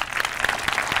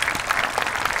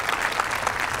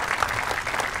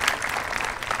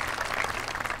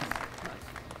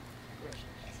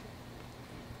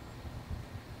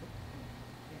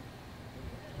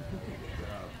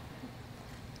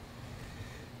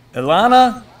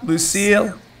 Ilana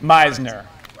Lucille Meisner.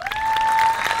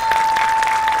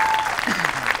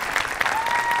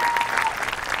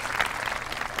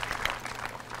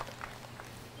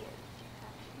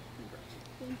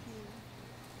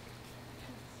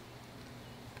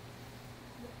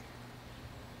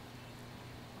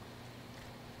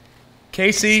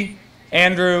 Casey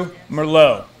Andrew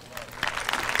Merlot.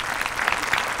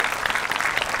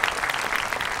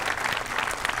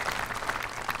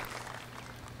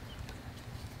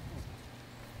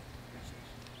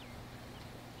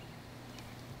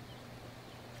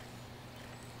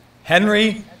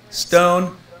 Henry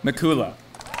Stone McCula.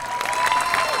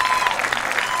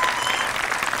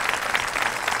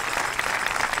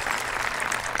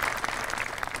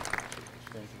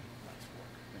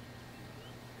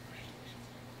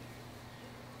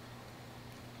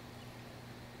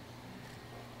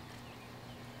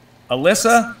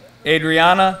 Alyssa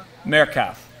Adriana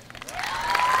Merkaf.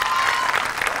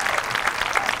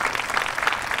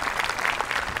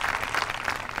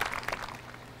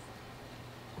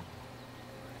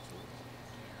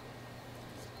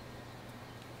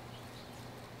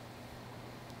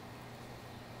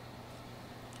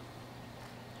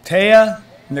 Taya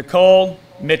Nicole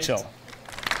Mitchell.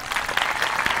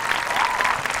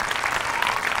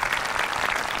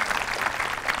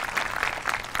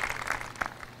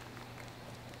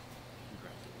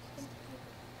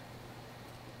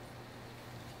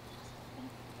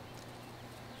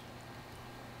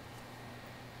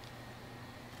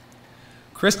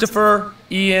 Christopher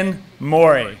Ian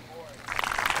Morey.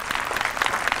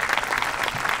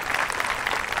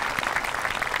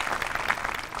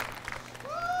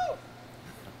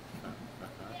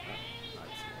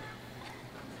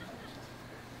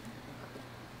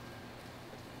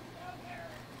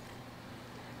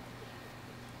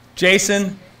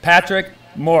 Jason Patrick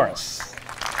Morris.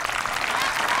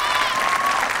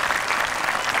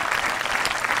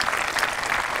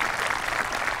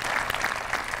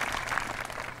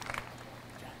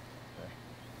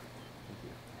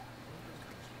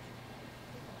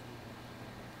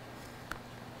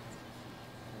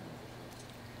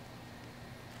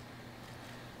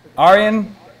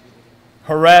 Aryan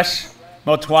Haresh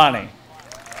Motwani.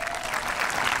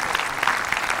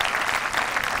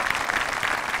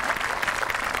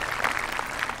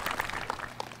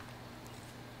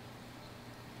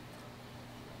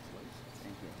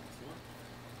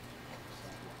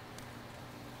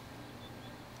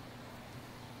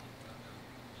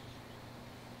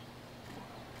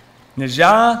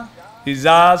 Najah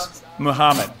Izaz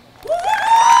Muhammad.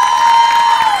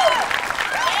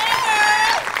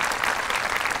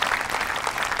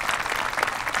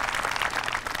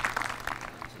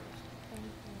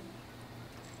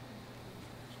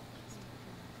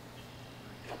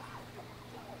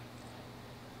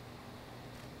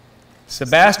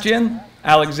 Sebastian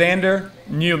Alexander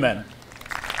Newman.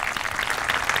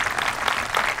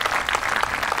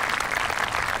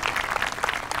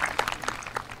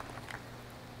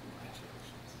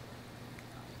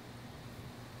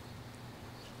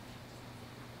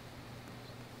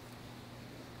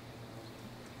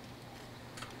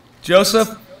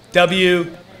 Joseph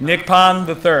W. Nickpon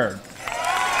III.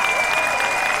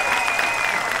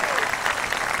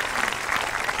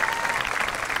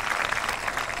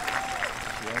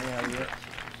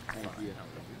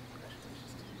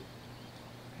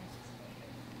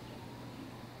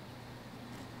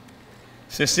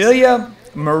 Cecilia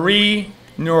Marie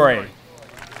Nuri.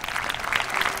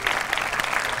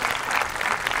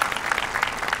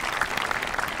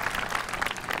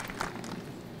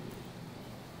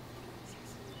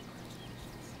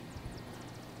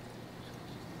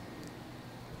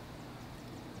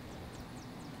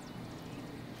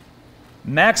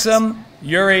 Maxim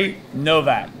Yuri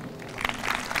Novak.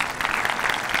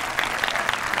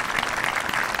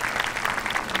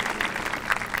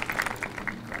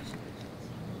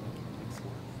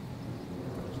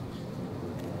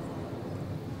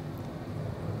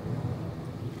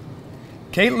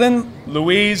 Caitlin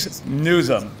Louise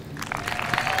Newsom.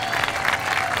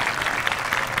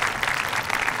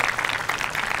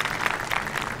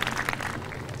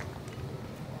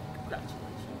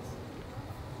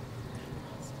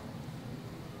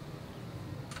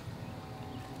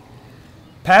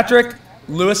 Patrick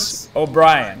Lewis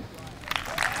O'Brien.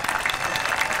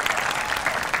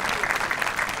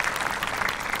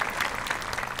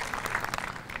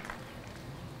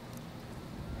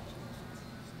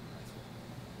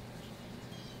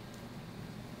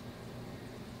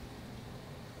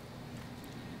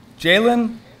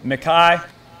 Jalen Mackay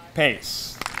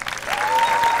Pace.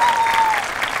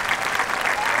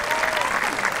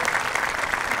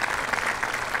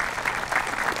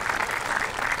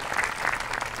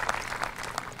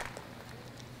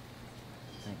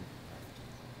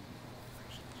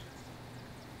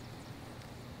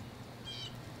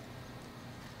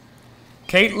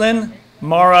 Caitlin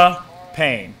Mara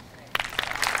Payne.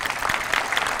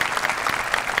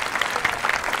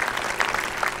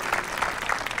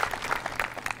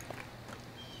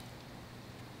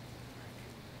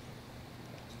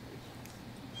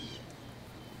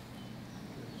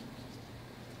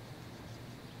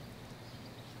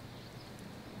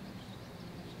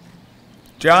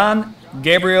 John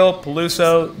Gabriel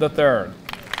Peluso III.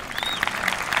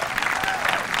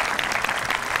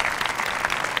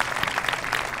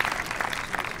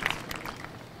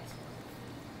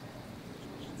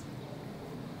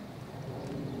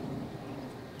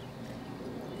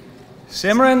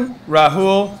 Simran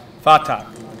Rahul Fatah.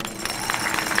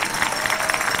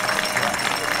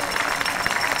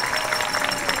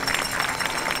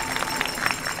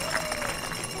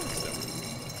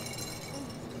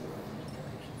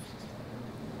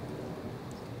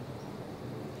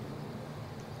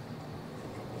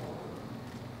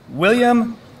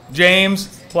 William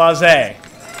James Plaze.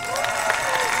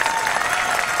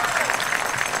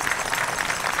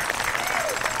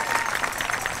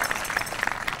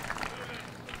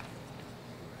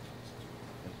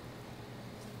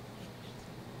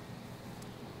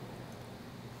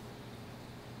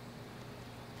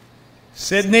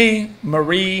 Sydney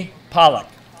Marie Pollock.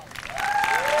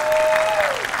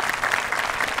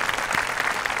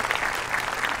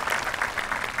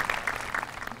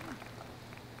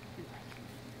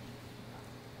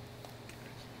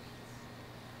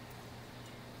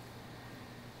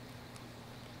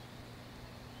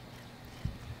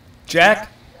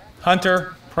 Jack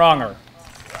Hunter Pronger.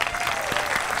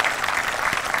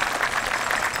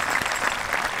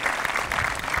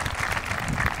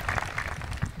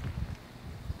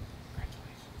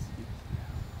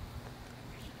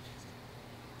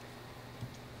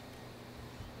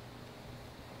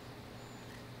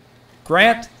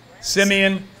 Grant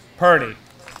Simeon Purdy.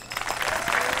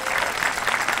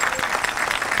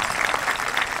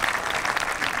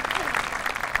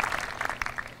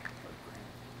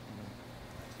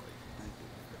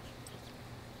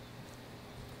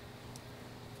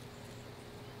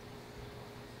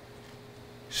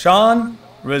 Sean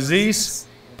Raziz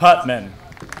Putman.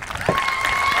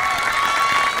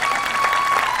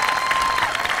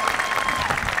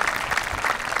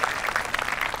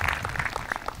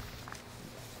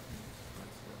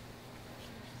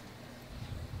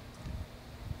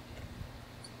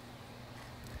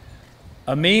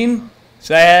 Amin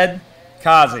Syed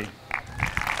Kazi.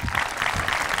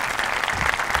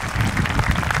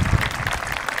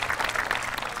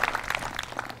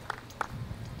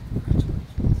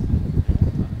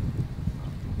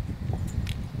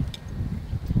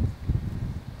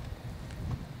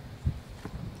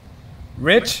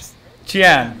 Rich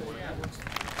Chian.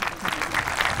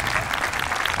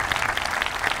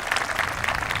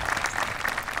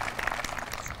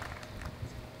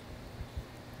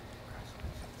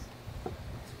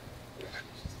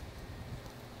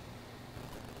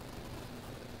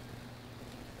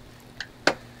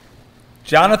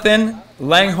 Jonathan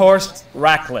Langhorst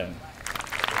Racklin.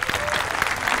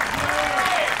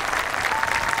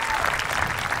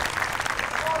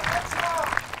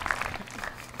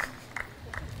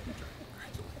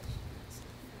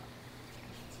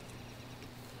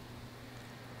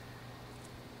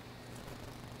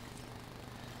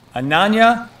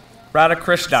 Ananya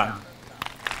Radhakrishnan.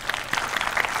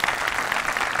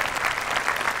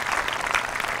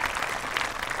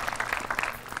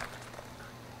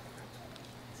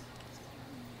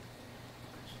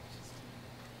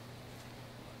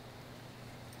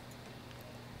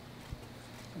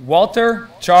 Walter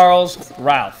Charles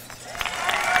Ralph.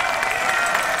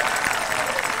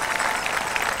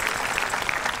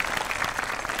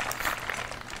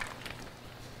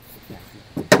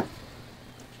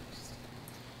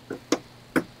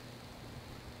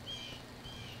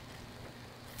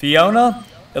 Fiona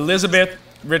Elizabeth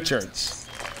Richards.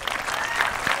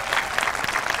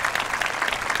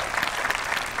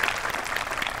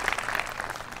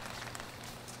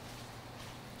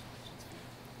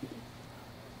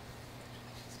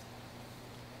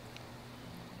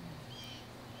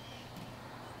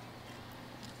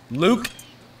 Luke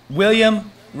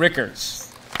William Rickers.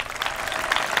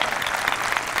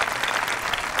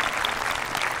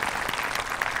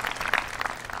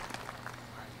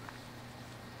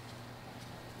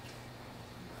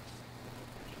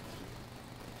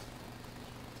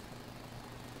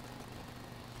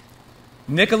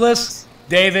 Nicholas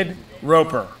David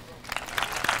Roper.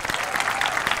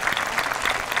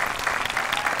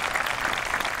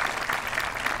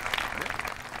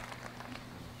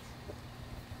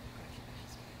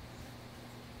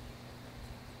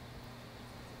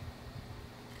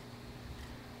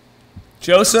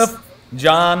 Joseph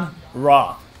John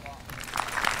Roth.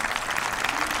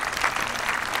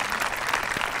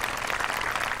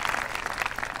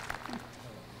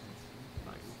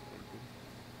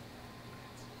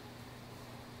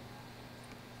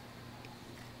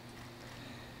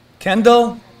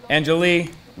 Kendall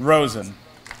Angelie Rosen.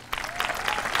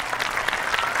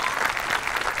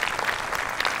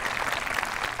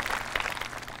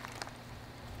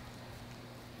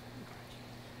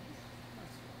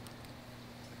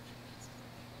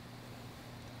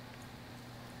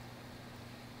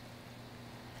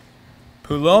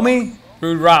 Pulomi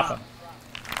Rudrapan.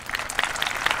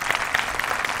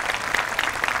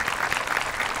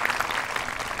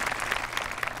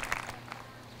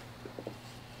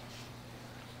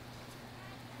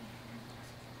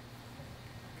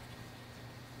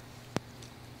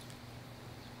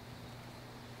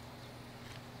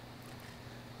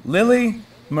 Lily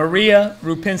Maria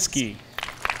Rupinski.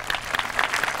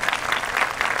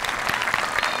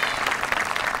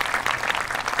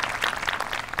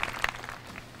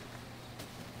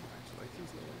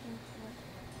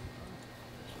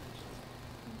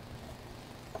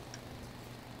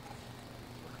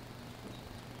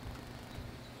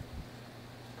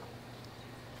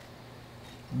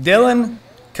 Dylan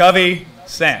Covey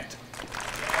Sant.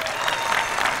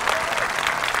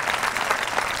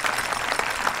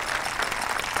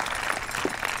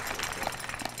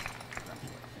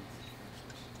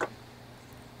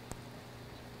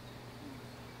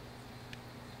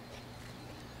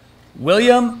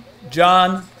 William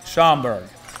John Schomburg.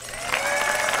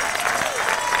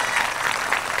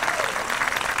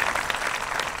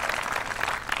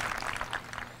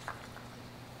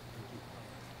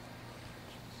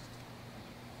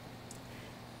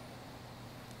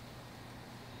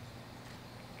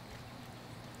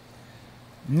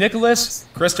 Nicholas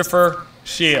Christopher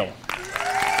Scheel.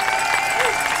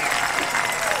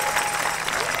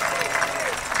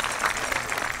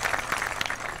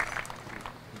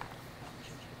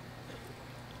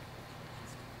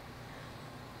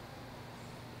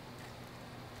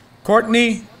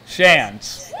 Courtney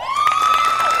Shands.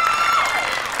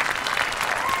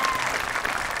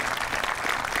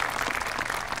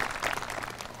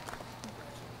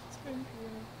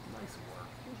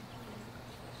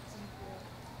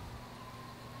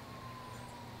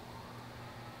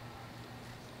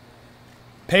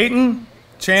 Peyton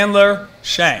Chandler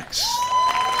Shanks.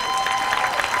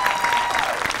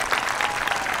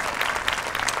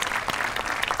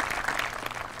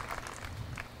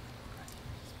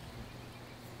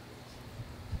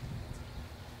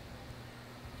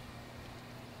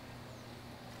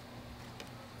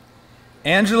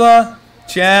 Angela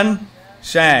Chen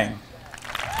Shang.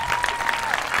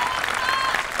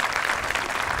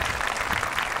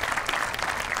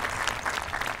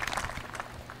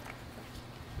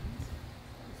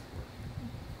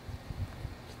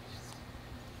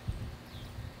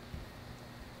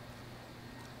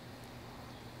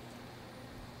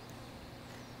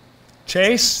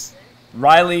 Chase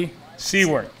Riley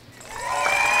Seward.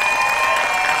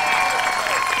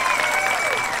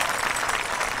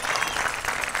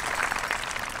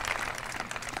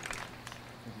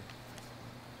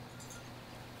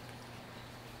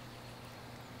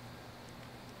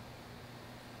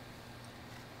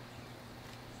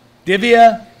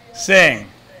 Divya Singh.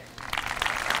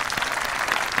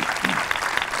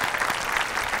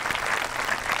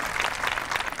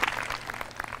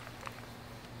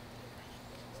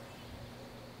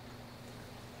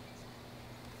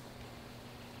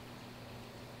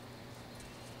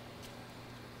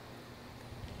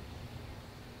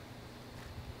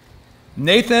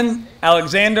 Nathan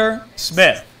Alexander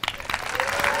Smith.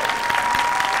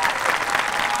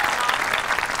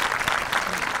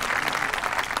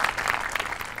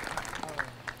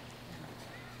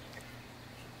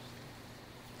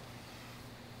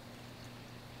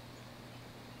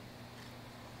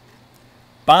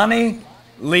 Bonnie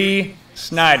Lee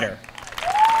Snyder.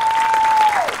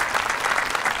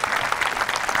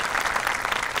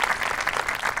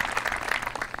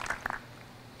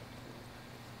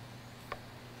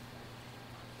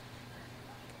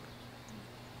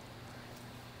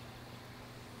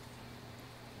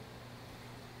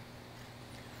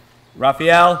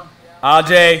 Rafael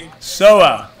Ajay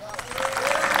Soa.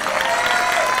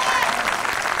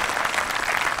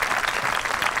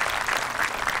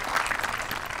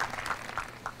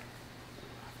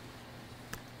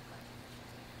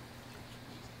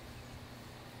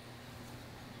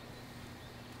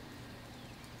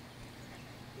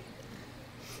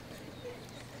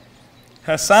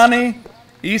 Hassani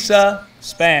Isa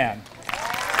Span.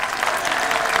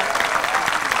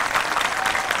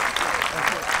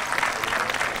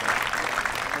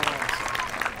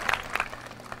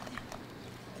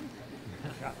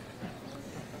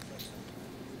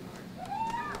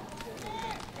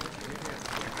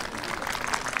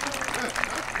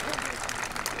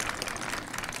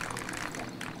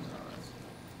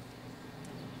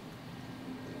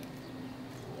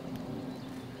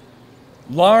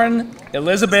 Lauren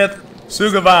Elizabeth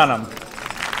Sugavanam.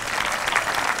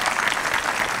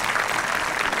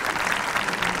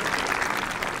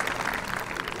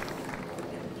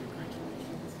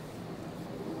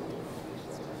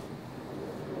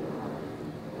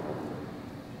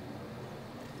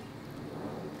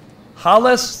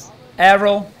 Hollis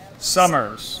Avril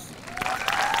Summers.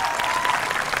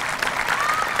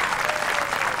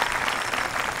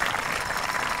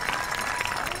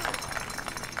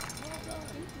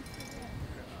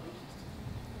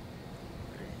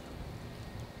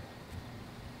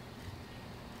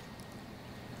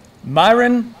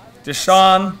 Myron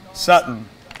Deshaun Sutton.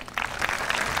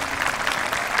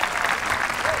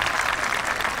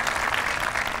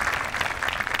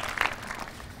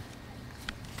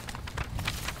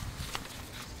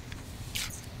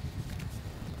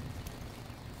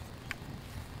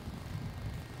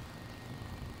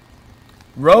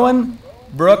 Rowan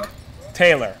Brooke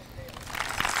Taylor.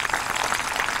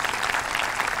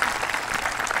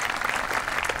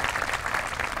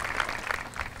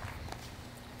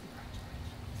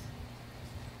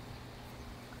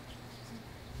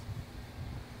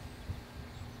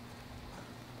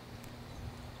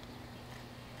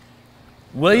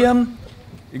 William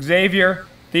Xavier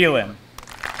Thielen.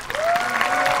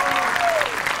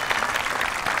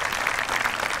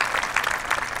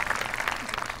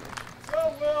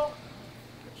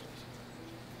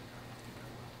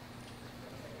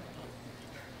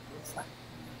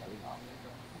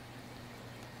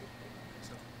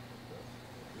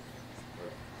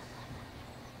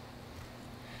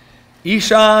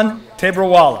 Ishan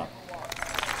Tabrawala.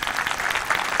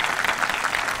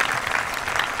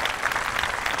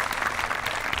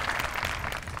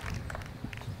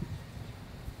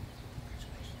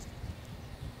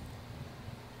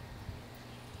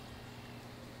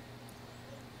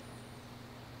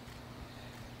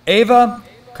 Ava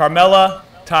Carmela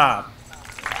Todd.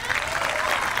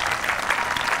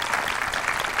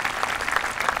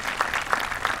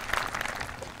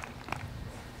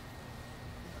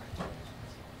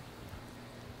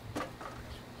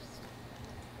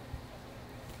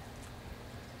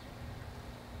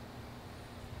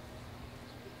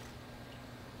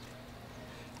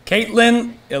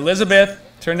 Caitlin Elizabeth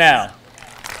Turnell.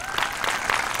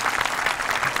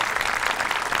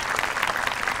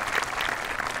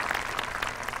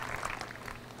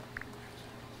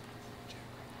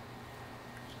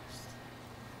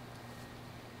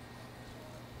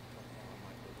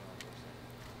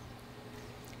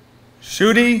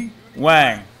 Shudi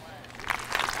Wang.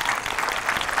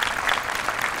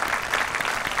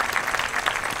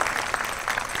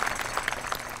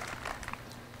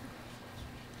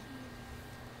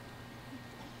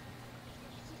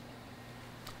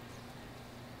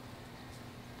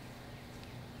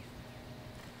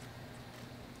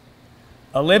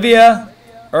 Olivia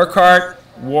Urquhart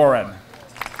Warren.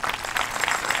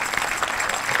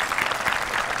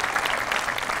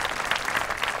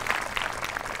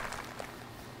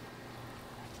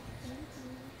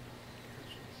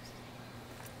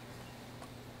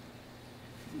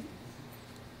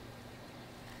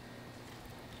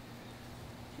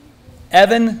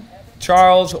 Evan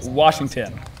Charles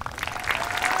Washington.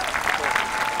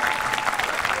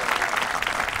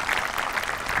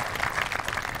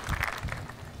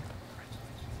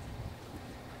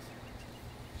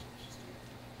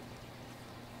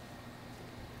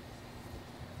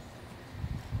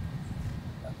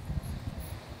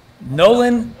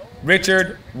 Nolan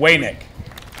Richard Waynick.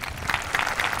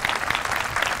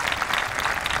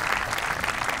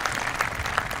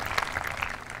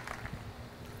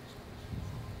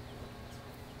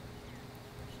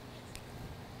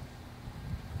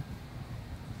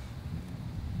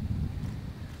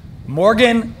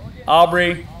 Morgan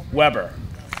Aubrey Weber.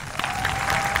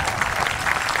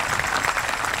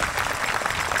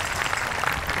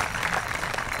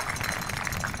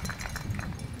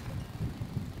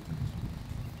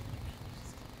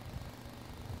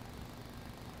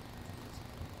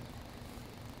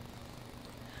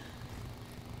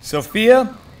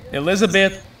 Sophia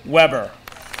Elizabeth Weber.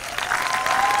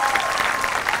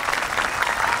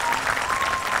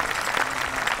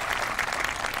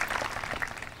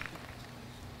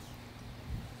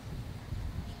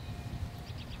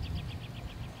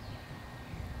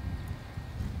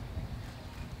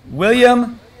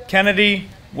 William Kennedy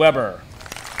Weber.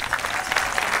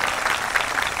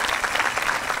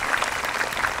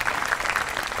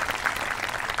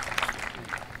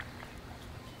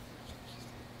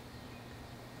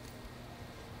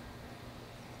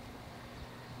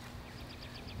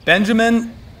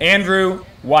 Benjamin Andrew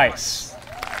Weiss.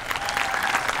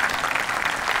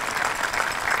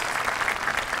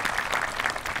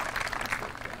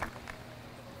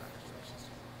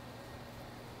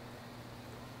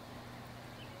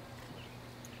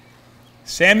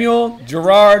 Samuel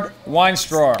Gerard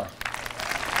Weinstraw.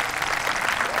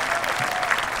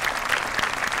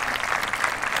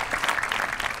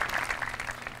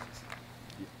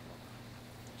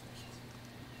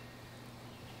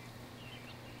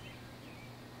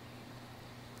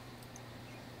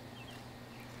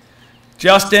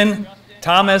 Justin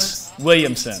Thomas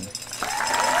Williamson.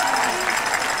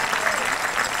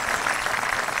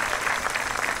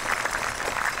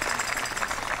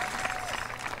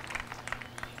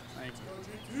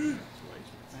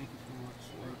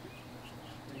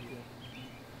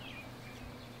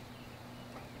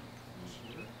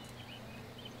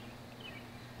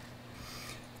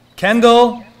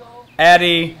 Kendall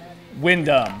Addie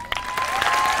Wyndham.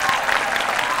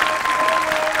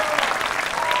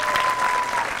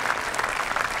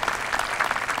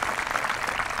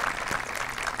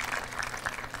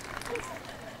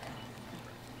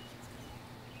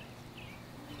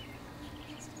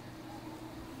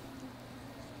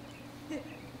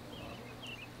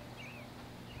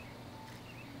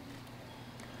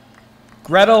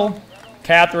 Gretel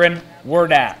Catherine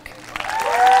Wordak.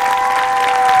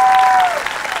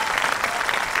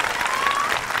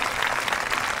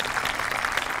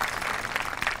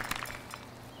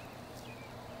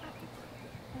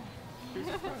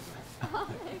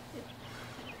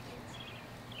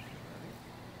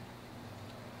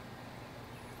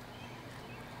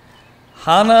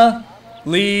 Hannah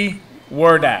Lee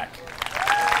Wordak.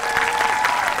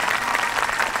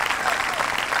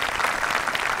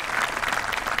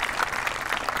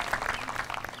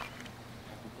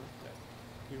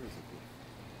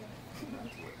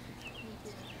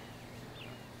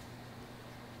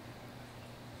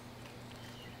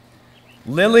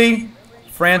 Lily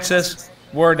Frances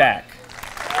Wordak.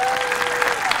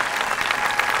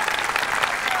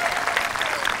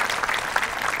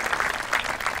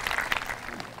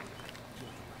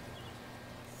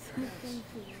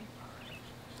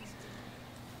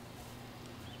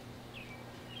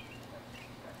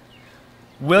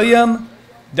 William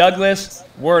Douglas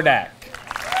Wordak.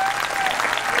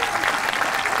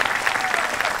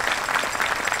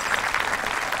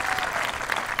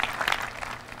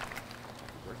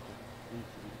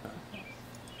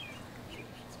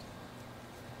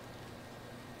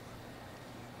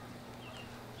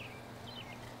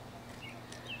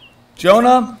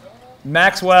 Jonah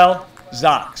Maxwell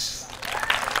Zox.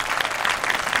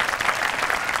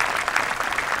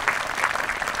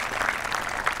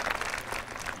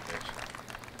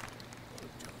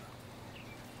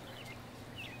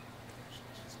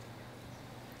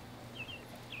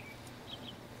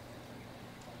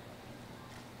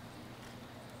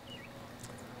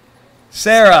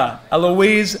 Sarah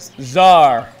Eloise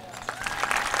Czar.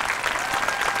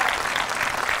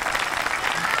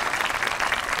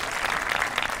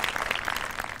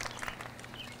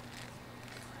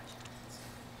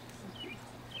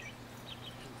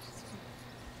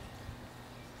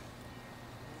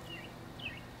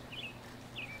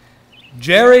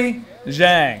 Jerry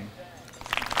Zhang.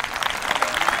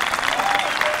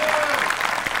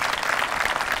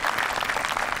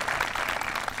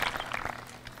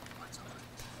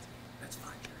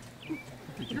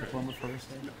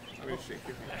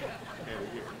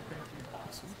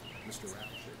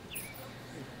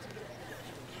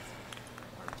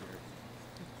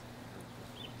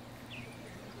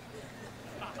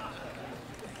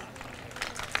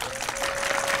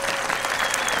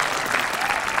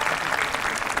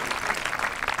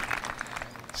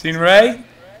 Sinray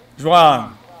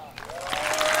Zhuang.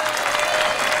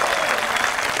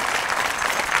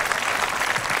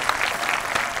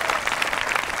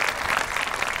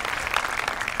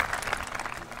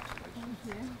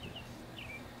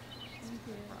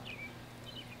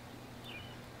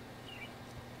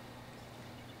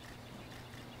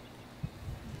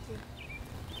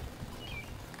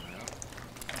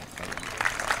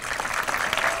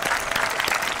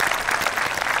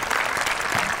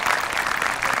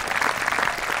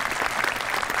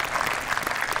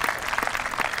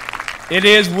 It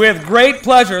is with great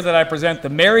pleasure that I present the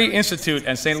Mary Institute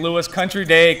and St. Louis Country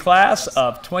Day class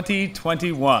of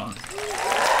 2021.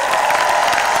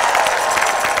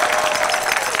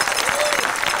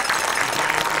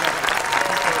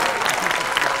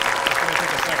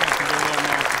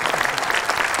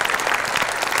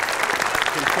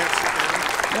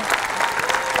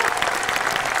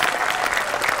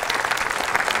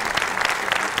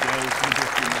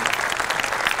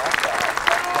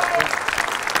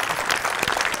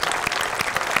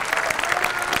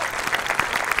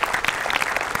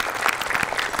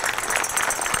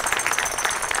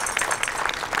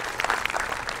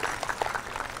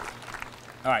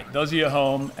 All right, those of you at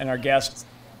home and our guests,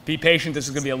 be patient. This is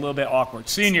going to be a little bit awkward.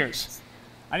 Seniors,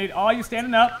 I need all you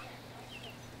standing up.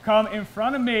 Come in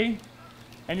front of me,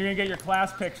 and you're going to get your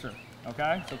class picture,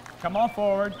 okay? So come on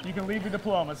forward. You can leave your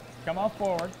diplomas. Come on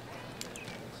forward.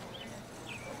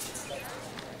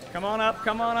 Come on up,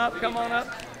 come on up, come on up.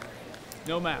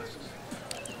 No masks.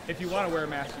 If you want to wear a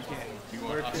mask, you can. You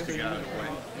want us to get out of the way?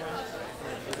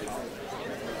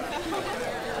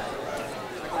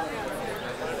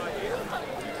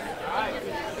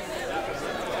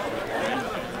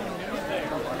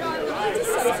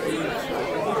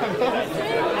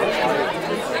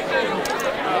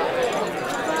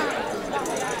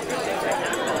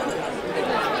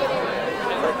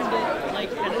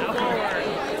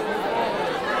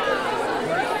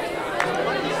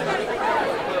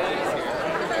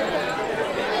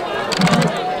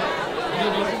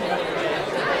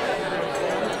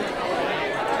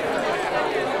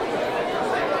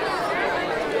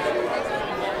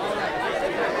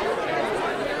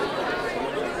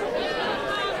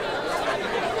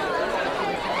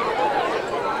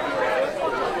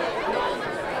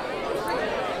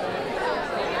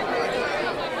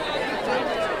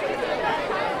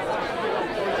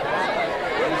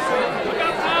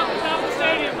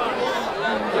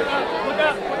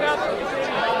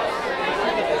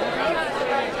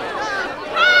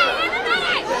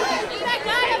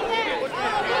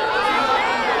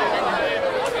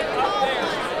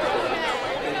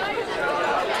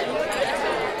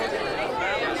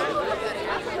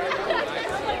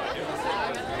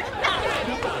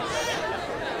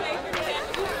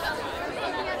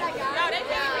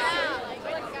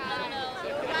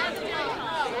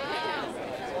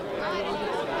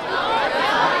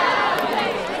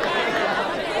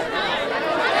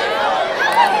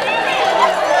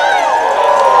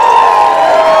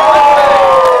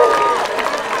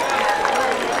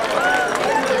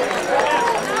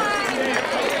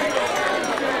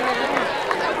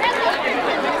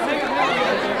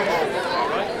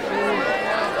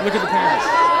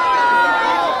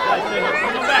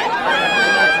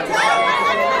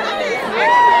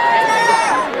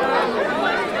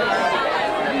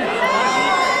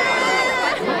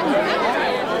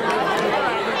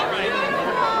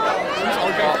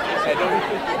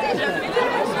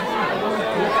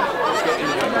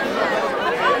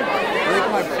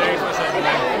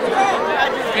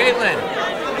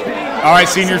 All right,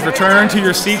 seniors, return to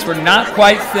your seats. We're not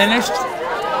quite finished,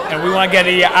 and we want to get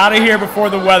you out of here before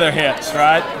the weather hits,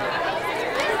 right?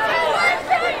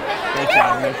 Great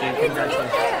job, Nikki.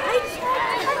 Congratulations.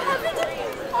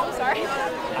 Oh, sorry.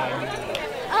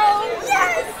 Oh,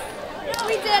 yes!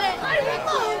 We did it.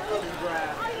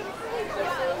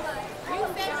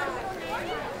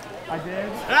 I did.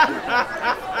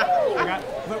 I got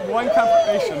one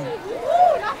confirmation.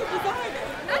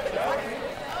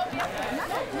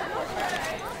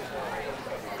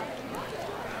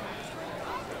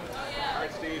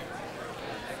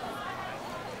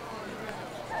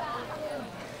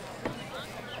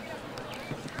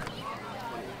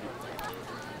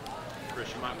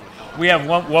 We have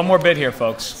one more bit here,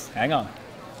 folks. Hang on.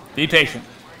 Be patient.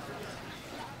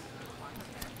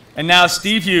 And now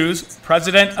Steve Hughes,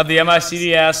 president of the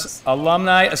MICDS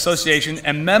Alumni Association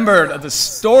and member of the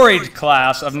storied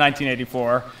class of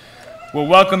 1984, will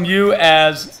welcome you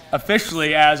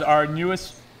officially as our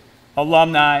newest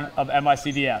alumni of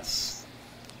MICDS.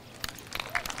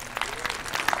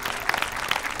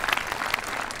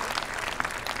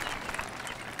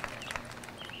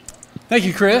 Thank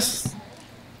you, Chris.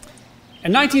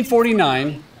 In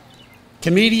 1949,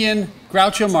 comedian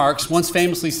Groucho Marx once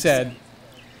famously said,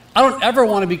 "I don't ever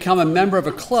want to become a member of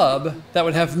a club that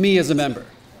would have me as a member."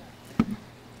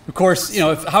 Of course,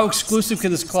 how exclusive can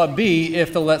this club be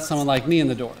if they'll let someone like me in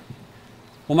the door?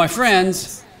 Well, my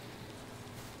friends,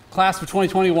 class of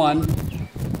 2021,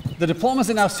 the diplomas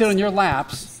that now sit on your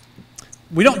laps,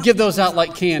 we don't give those out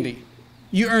like candy.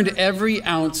 You earned every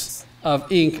ounce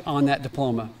of ink on that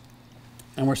diploma,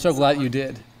 and we're so glad you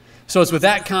did. So it's with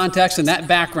that context and that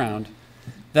background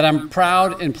that I'm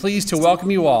proud and pleased to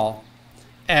welcome you all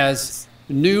as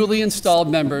newly installed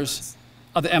members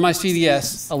of the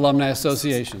MICDS Alumni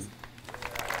Association.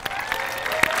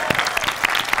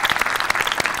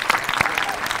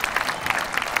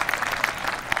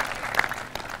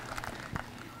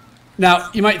 Now,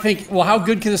 you might think, well, how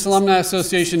good can this Alumni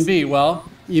Association be? Well,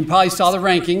 you probably saw the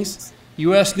rankings.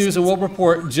 U.S. News and World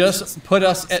Report just put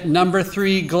us at number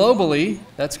 3 globally.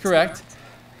 That's correct.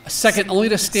 Second only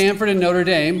to Stanford and Notre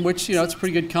Dame, which, it's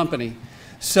pretty good company.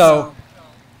 So,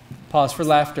 pause for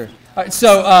laughter. All right,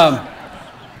 so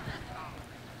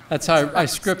that's how I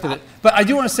scripted it. But I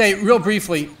do want to say real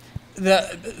briefly,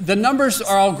 the numbers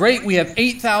are all great. We have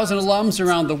 8,000 alums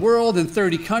around the world in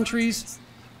 30 countries.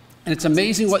 And it's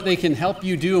amazing what they can help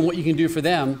you do and what you can do for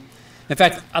them. In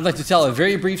fact, I'd like to tell a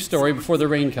very brief story before the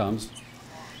rain comes.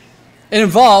 It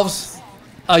involves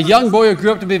a young boy who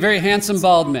grew up to be a very handsome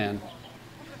bald man.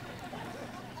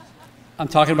 I'm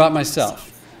talking about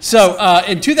myself. So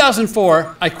in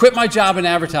 2004, I quit my job in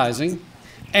advertising,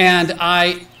 and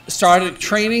I started a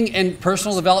training and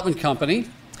personal development company.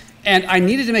 And I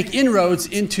needed to make inroads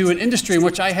into an industry in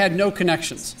which I had no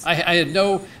connections. I had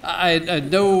no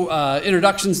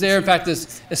introductions there. In fact,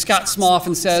 as Scott Small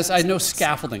often says, I had no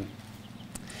scaffolding.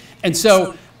 And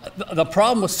so the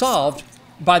problem was solved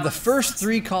by the first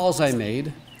 3 calls I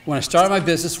made when I started my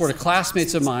business were to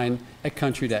classmates of mine at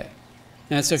Country Day.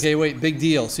 And it's okay, wait, big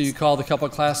deal. So you called a couple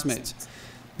of classmates.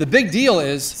 The big deal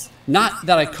is not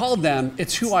that I called them,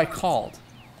 it's who I called.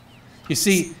 You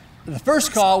see, the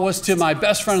first call was to my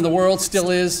best friend in the world, still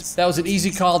is. That was an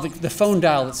easy call, the phone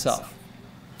dialed itself.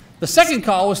 The second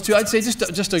call was to, I'd say,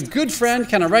 just a good friend,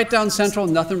 kind of right down central,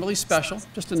 nothing really special,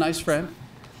 just a nice friend.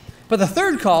 But the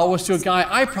third call was to a guy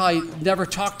I probably never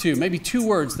talked to, maybe 2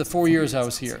 words the 4 years I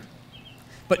was here.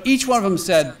 But each one of them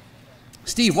said,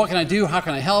 "Steve, what can I do? How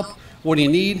can I help? What do you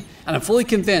need?" And I'm fully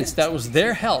convinced that it was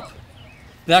their help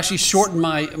that actually shortened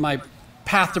my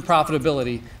path to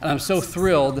profitability, and I'm so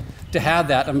thrilled to have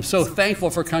that. I'm so thankful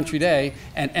for Country Day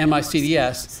and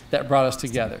MICDS that brought us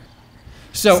together.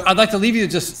 So I'd like to leave you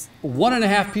with just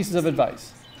 1.5 pieces of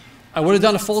advice. I would have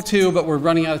done a full 2, but we're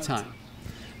running out of time.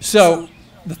 So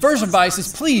the first advice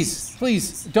is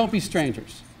please don't be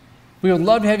strangers. We would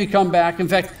love to have you come back. In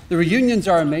fact, the reunions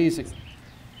are amazing.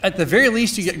 At the very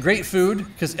least, you get great food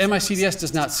because MICDS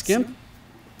does not skimp.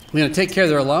 We're going to take care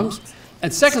of their alums.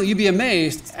 And secondly, you'd be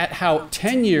amazed at how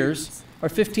 10 years or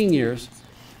 15 years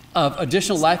of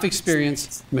additional life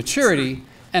experience, maturity,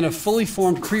 and a fully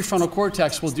formed prefrontal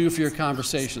cortex will do for your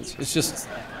conversations.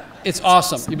 It's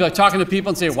awesome. You'd be like talking to people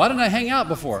and say, "Why didn't I hang out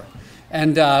before?"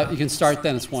 And you can start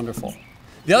then. It's wonderful.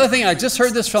 The other thing, I just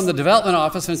heard this from the development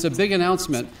office, and it's a big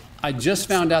announcement. I just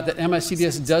found out that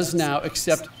MICDS does now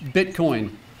accept Bitcoin.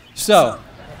 So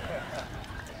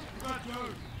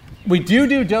we do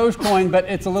Dogecoin, but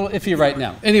it's a little iffy right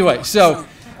now. Anyway, so,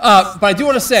 but I do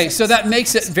want to say, so that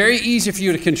makes it very easy for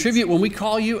you to contribute. When we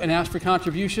call you and ask for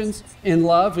contributions in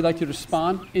love, we'd like you to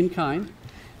respond in kind.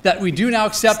 that we do now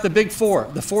accept the big four,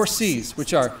 the 4 C's,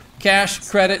 which are cash,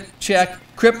 credit, check,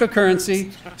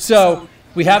 cryptocurrency. So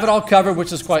we have it all covered,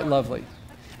 which is quite lovely.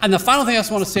 And the final thing I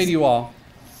just want to say to you all,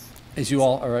 as you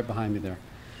all are right behind me there,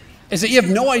 is that you have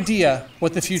no idea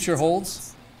what the future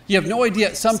holds. You have no idea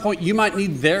at some point you might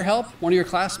need their help, one of your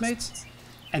classmates,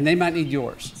 and they might need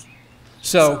yours.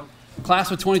 So,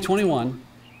 class of 2021,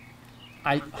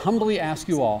 I humbly ask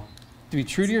you all to be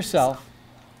true to yourself,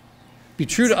 be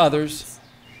true to others,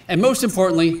 and most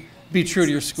importantly, be true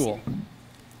to your school.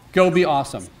 Go be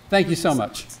awesome. Thank you so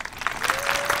much.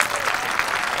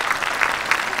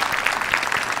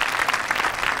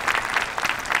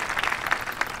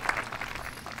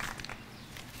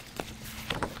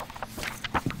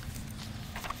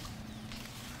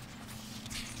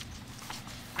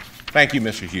 Thank you,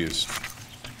 Mr. Hughes.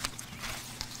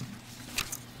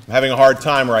 I'm having a hard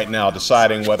time right now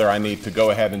deciding whether I need to go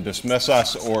ahead and dismiss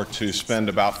us or to spend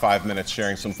about 5 minutes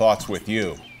sharing some thoughts with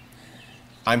you.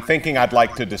 I'm thinking I'd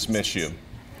like to dismiss you.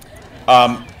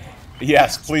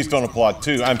 Yes, please don't applaud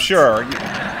too, I'm sure.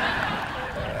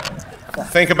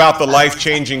 Think about the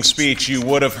life-changing speech you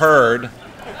would have heard,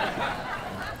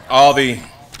 all the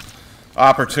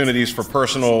opportunities for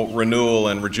personal renewal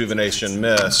and rejuvenation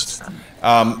missed.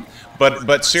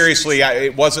 But seriously,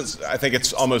 it wasn't, I think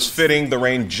it's almost fitting. The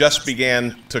rain just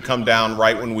began to come down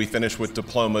right when we finished with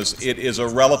diplomas. It is a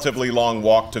relatively long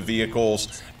walk to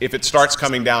vehicles. If it starts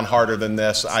coming down harder than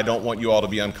this, I don't want you all to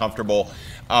be uncomfortable.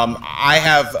 I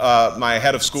have my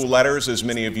head of school letters, as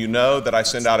many of you know, that I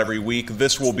send out every week.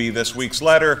 This will be this week's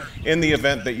letter in the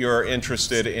event that you're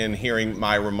interested in hearing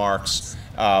my remarks.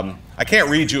 I can't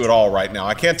read you at all right now.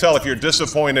 I can't tell if you're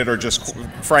disappointed or just,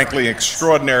 frankly,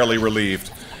 extraordinarily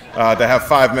relieved to have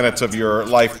 5 minutes of your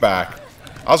life back.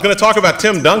 I was going to talk about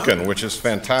Tim Duncan, which is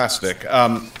fantastic.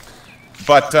 No,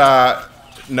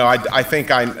 I think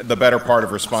the better part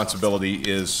of responsibility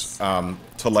is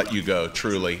to let you go,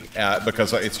 truly,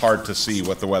 because it's hard to see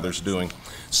what the weather's doing.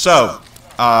 So,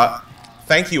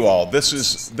 thank you all. This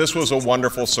was a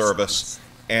wonderful service,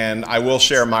 and I will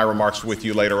share my remarks with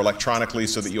you later electronically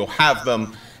so that you'll have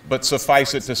them, but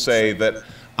suffice it to say that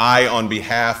I, on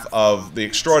behalf of the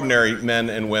extraordinary men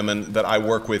and women that I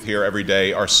work with here every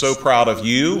day, are so proud of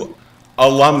you,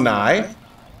 alumni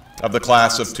of the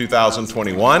class of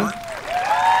 2021.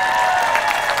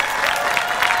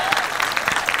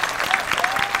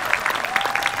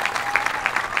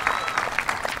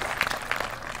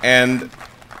 And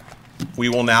we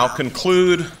will now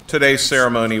conclude today's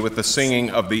ceremony with the singing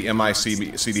of the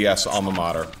MICDS alma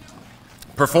mater,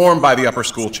 performed by the Upper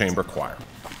School Chamber Choir.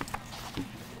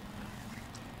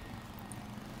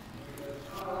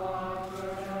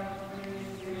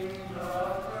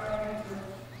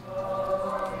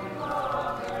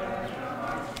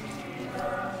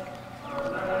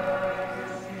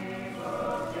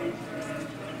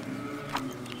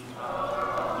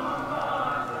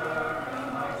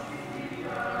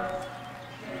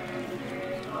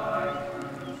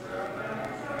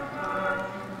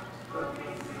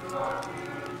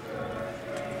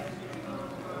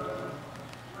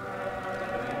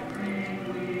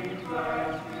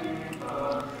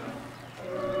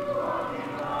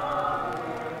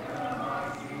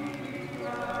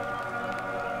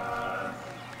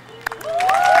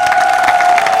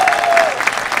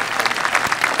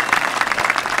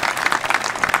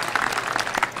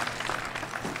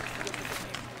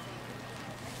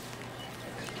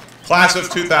 Class of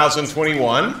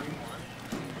 2021,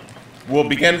 we'll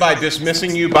begin by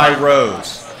dismissing you by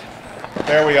rows.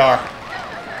 There we are.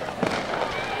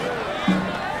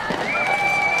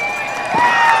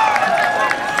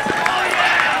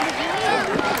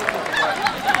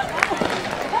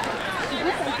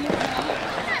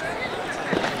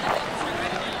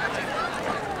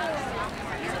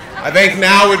 I think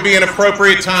now would be an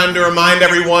appropriate time to remind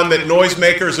everyone that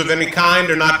noisemakers of any kind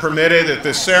are not permitted at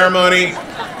this ceremony.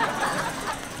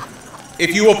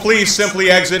 If you will please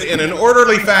simply exit in an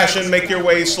orderly fashion, make your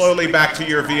way slowly back to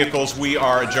your vehicles. We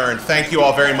are adjourned. Thank you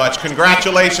all very much.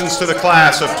 Congratulations to the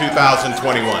class of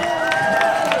 2021.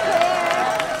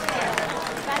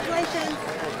 Congratulations.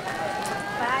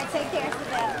 Bye. Take care.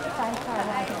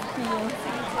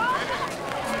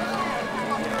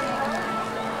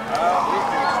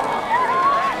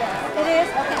 It is?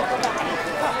 Okay, bye-bye.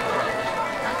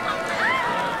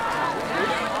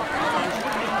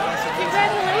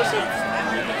 Congratulations.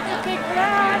 Big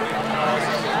crowd.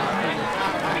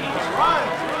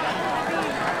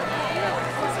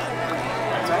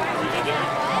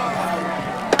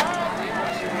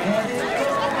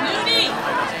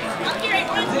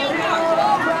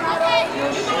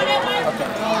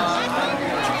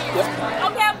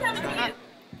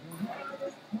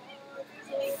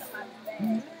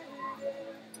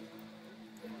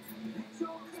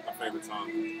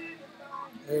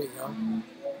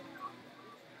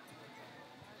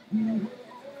 I'm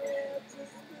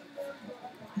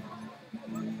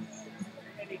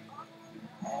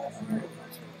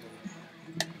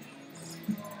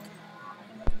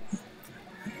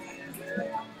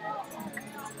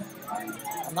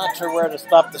not sure where to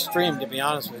stop the stream, to be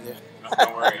honest with you.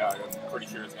 Don't worry, I'm pretty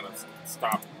sure it's going to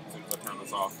stop as soon as I turn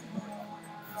this off.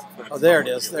 Oh, there it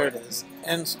is. There it is.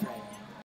 End stream.